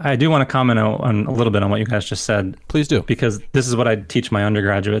 I do want to comment on a little bit on what you guys just said. Please do. Because this is what I teach my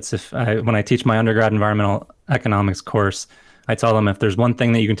undergraduates. When I teach my undergrad environmental economics course, I tell them if there's one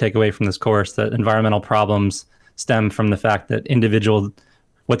thing that you can take away from this course, that environmental problems stem from the fact that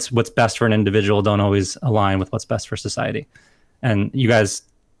what's best for an individual don't always align with what's best for society. And you guys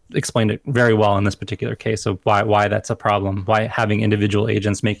explained it very well in this particular case of why that's a problem, why having individual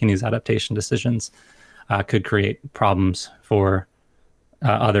agents making these adaptation decisions could create problems for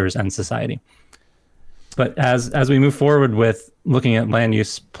others and society. But as we move forward with looking at land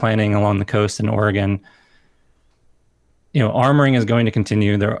use planning along the coast in Oregon, armoring is going to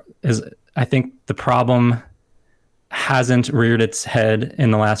continue. I think the problem hasn't reared its head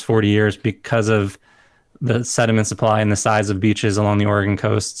in the last 40 years because of the sediment supply and the size of beaches along the Oregon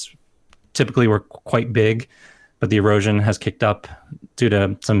coasts. Typically were quite big, but the erosion has kicked up due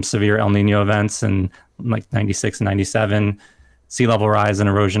to some severe El Nino events in like 96 and 97. Sea level rise and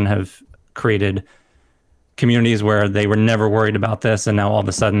erosion have created communities where they were never worried about this, and now all of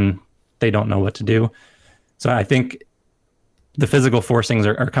a sudden they don't know what to do. So I think the physical forcings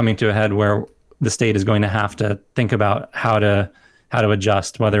are coming to a head where the state is going to have to think about how to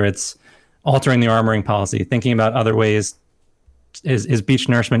adjust, whether it's altering the armoring policy, thinking about other ways. Is beach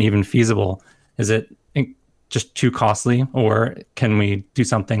nourishment even feasible? Is it just too costly, or can we do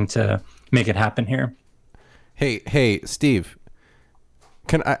something to make it happen here? Hey, Steve.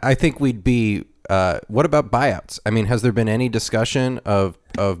 I think we'd be. What about buyouts? I mean, has there been any discussion of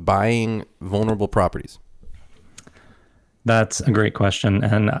buying vulnerable properties? That's a great question,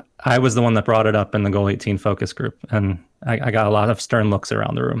 and I was the one that brought it up in the Goal 18 focus group, and I got a lot of stern looks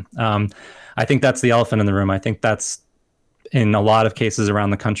around the room. I think that's the elephant in the room. I think that's in a lot of cases around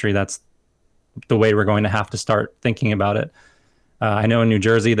the country. That's the way we're going to have to start thinking about it. I know in New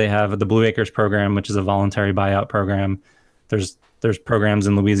Jersey they have the Blue Acres program, which is a voluntary buyout program. There's programs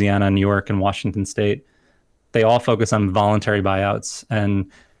in Louisiana, New York, and Washington State. They all focus on voluntary buyouts. And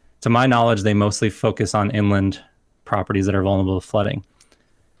to my knowledge, they mostly focus on inland properties that are vulnerable to flooding.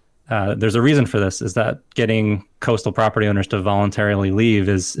 There's a reason for this, is that getting coastal property owners to voluntarily leave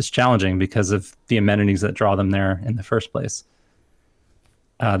is challenging because of the amenities that draw them there in the first place.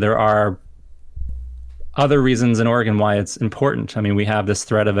 There are other reasons in Oregon why it's important. I mean, we have this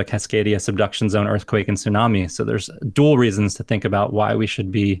threat of a Cascadia subduction zone earthquake and tsunami. So there's dual reasons to think about why we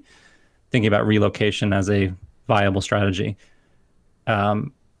should be thinking about relocation as a viable strategy.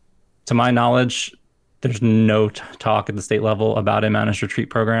 To my knowledge, there's no talk at the state level about a managed retreat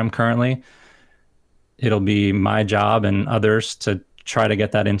program currently. It'll be my job and others to try to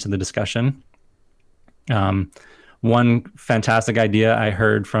get that into the discussion. One fantastic idea I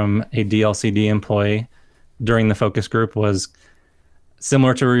heard from a DLCD employee during the focus group was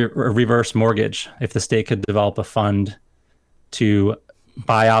similar to a reverse mortgage. If the state could develop a fund to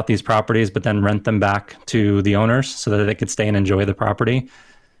buy out these properties, but then rent them back to the owners so that they could stay and enjoy the property,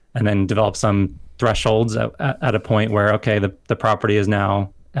 and then develop some thresholds at a point where, okay, the property is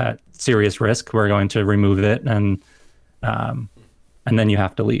now at serious risk. We're going to remove it, and then you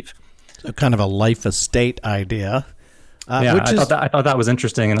have to leave. So kind of a life estate idea. Yeah, I thought that was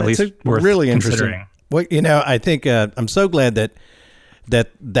interesting, and at least worth really considering. Interesting. Well, I think I'm so glad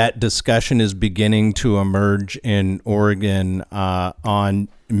that discussion is beginning to emerge in Oregon on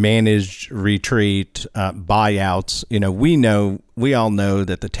managed retreat buyouts. We all know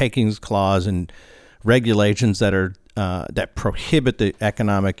that the takings clause and regulations that are that prohibit the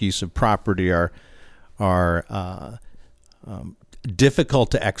economic use of property are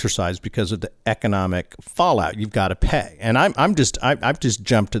difficult to exercise because of the economic fallout. You've got to pay, and I've just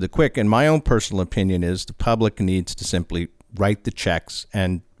jumped to the quick. And my own personal opinion is the public needs to simply write the checks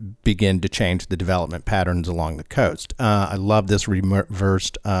and begin to change the development patterns along the coast. I love this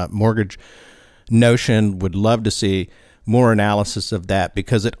reversed mortgage notion. Would love to see more analysis of that,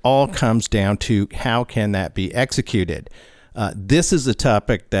 because it all comes down to how can that be executed. This is a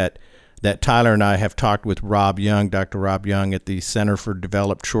topic that Tyler and I have talked with Rob Young, Dr. Rob Young at the Center for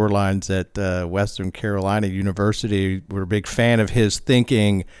Developed Shorelines at Western Carolina University. We're a big fan of his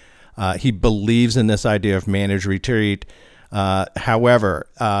thinking. He believes in this idea of managed retreat. However,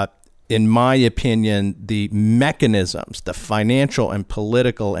 in my opinion, the mechanisms, the financial and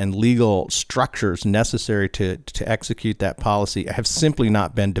political and legal structures necessary to execute that policy have simply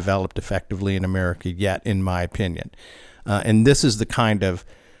not been developed effectively in America yet, in my opinion. And this is the kind of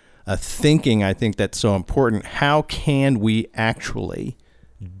thinking I think that's so important. How can we actually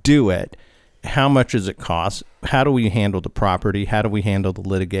do it? How much does it cost? How do we handle the property? How do we handle the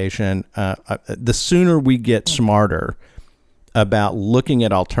litigation? The sooner we get smarter about looking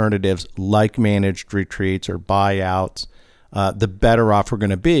at alternatives like managed retreats or buyouts, the better off we're going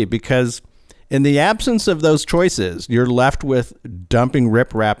to be. Because in the absence of those choices, you're left with dumping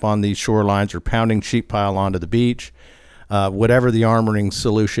riprap on these shorelines or pounding sheet pile onto the beach, whatever the armoring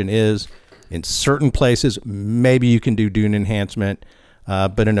solution is. In certain places, maybe you can do dune enhancement.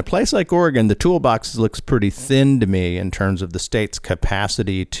 But in a place like Oregon, the toolbox looks pretty thin to me in terms of the state's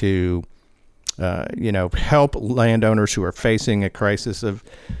capacity to help landowners who are facing a crisis of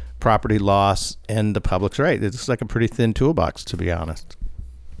property loss and the public's right. It's like a pretty thin toolbox, to be honest.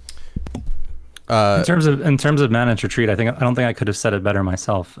 In terms of managed retreat, I don't think I could have said it better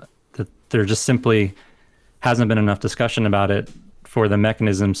myself. That there just simply hasn't been enough discussion about it for the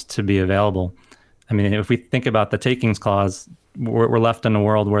mechanisms to be available. I mean, if we think about the takings clause, we're left in a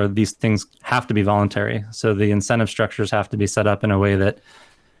world where these things have to be voluntary. So the incentive structures have to be set up in a way that,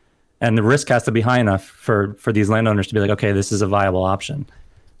 and the risk has to be high enough for these landowners to be like, okay, this is a viable option.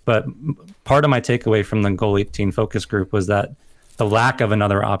 But part of my takeaway from the Goal 18 focus group was that the lack of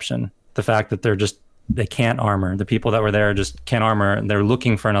another option, the fact that they can't armor, the people that were there just can't armor, and they're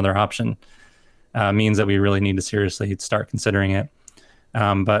looking for another option, means that we really need to seriously start considering it.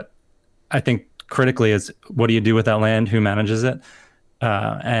 But I think critically is, what do you do with that land? Who manages it?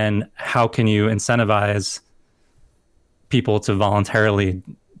 And how can you incentivize people to voluntarily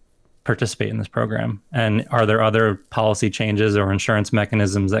participate in this program? And are there other policy changes or insurance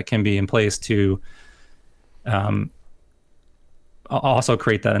mechanisms that can be in place to also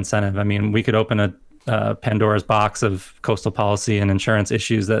create that incentive? I mean, we could open a Pandora's box of coastal policy and insurance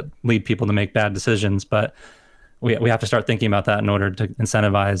issues that lead people to make bad decisions, but we have to start thinking about that in order to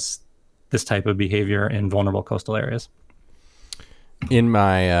incentivize this type of behavior in vulnerable coastal areas. In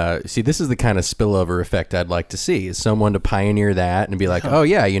my this is the kind of spillover effect I'd like to see, is someone to pioneer that and be like, oh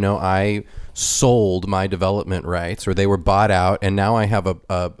yeah, I sold my development rights, or they were bought out, and now I have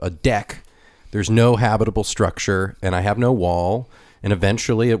a deck. There's no habitable structure, and I have no wall, and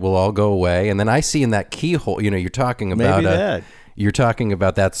eventually it will all go away. And then I see in that keyhole, you're talking about you're talking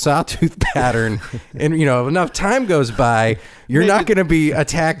about that sawtooth pattern, and enough time goes by, you're not going to be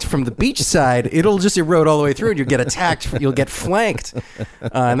attacked from the beach side. It'll just erode all the way through, and you'll get attacked. You'll get flanked,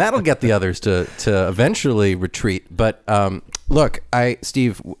 and that'll get the others to eventually retreat. But look,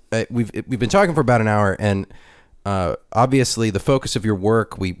 Steve, we've been talking for about an hour, and obviously the focus of your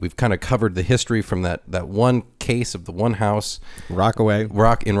work, we've kind of covered the history from that one case of the one house, Rockaway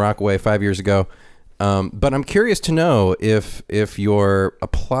in Rockaway 5 years ago. But I'm curious to know if your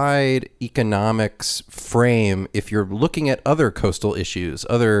applied economics frame, if you're looking at other coastal issues,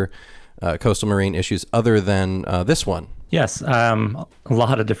 other coastal marine issues other than this one. Yes, a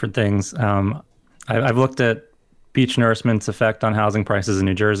lot of different things. I've looked at beach nourishment's effect on housing prices in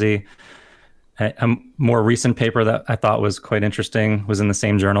New Jersey. A more recent paper that I thought was quite interesting was in the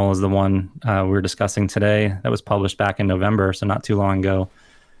same journal as the one we were discussing today. That was published back in November, so not too long ago.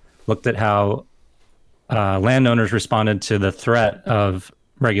 Looked at how landowners responded to the threat of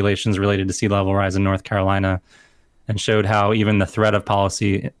regulations related to sea level rise in North Carolina, and showed how even the threat of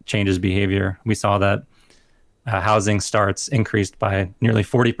policy changes behavior. We saw that housing starts increased by nearly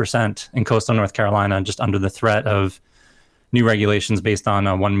 40% in coastal North Carolina just under the threat of new regulations based on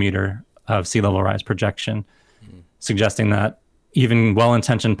a 1 meter of sea level rise projection, suggesting that even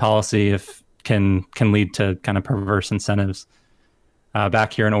well-intentioned policy can lead to kind of perverse incentives.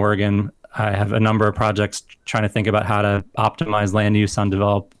 Back here in Oregon, I have a number of projects trying to think about how to optimize land use on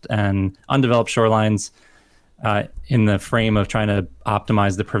developed and undeveloped shorelines in the frame of trying to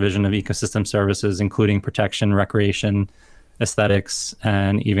optimize the provision of ecosystem services, including protection, recreation, aesthetics,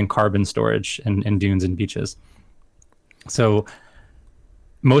 and even carbon storage in dunes and beaches. So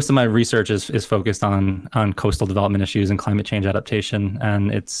most of my research is focused on coastal development issues and climate change adaptation,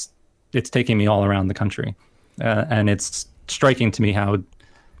 and it's taking me all around the country. And it's striking to me how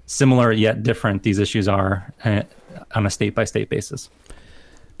similar yet different these issues are on a state-by-state basis.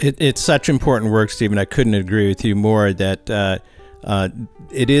 It's such important work, Stephen. I couldn't agree with you more that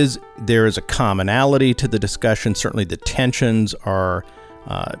there is a commonality to the discussion. Certainly the tensions are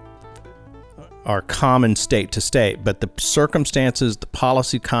common state to state, but the circumstances, the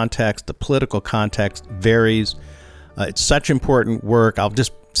policy context, the political context varies. It's such important work. I'll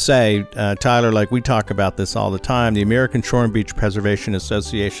just say, Tyler, like we talk about this all the time, the American Shore and Beach Preservation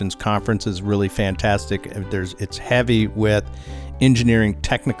Association's conference is really fantastic. It's heavy with engineering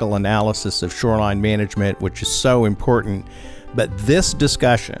technical analysis of shoreline management, which is so important. But this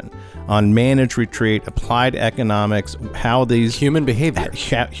discussion on managed retreat, applied economics, how these human behavior,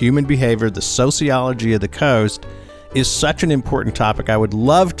 the sociology of the coast is such an important topic. I would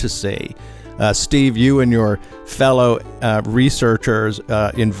love to see Steve, you and your fellow researchers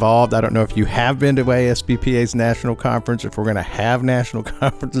involved. I don't know if you have been to ASBPA's national conference, if we're going to have national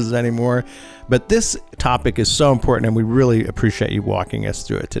conferences anymore, but this topic is so important, and we really appreciate you walking us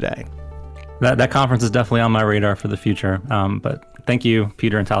through it today. That conference is definitely on my radar for the future, but thank you,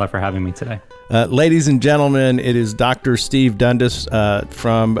 Peter and Tyler, for having me today. Ladies and gentlemen, it is Dr. Steve Dundas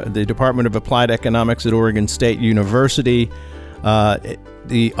from the Department of Applied Economics at Oregon State University,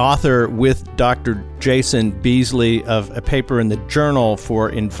 the author with Dr. Jason Beasley of a paper in the Journal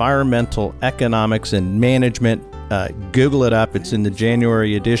for Environmental Economics and Management. Google it up. It's in the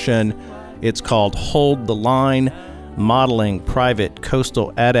January edition. It's called Hold the Line, Modeling Private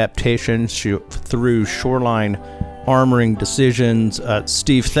Coastal Adaptation Through Shoreline Armoring Decisions.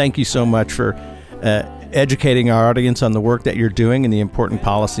 Steve, thank you so much for educating our audience on the work that you're doing and the important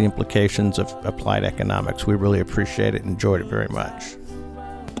policy implications of applied economics. We really appreciate it and enjoyed it very much.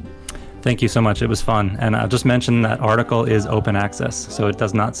 Thank you so much. It was fun. And I'll just mention that article is open access, so it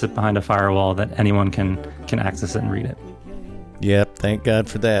does not sit behind a firewall, that anyone can access it and read it. Yep, thank God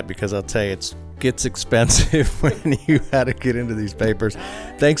for that, because I'll tell you, it gets expensive when you had to get into these papers.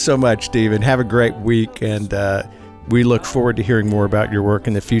 Thanks so much, Stephen. Have a great week, and we look forward to hearing more about your work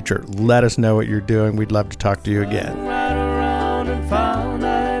in the future. Let us know what you're doing. We'd love to talk to you again. Right around and found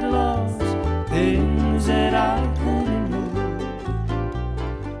I had lost things that I couldn't move.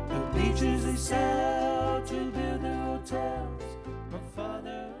 The beaches they sell to build their hotels. My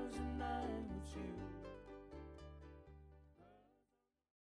father's and I was you.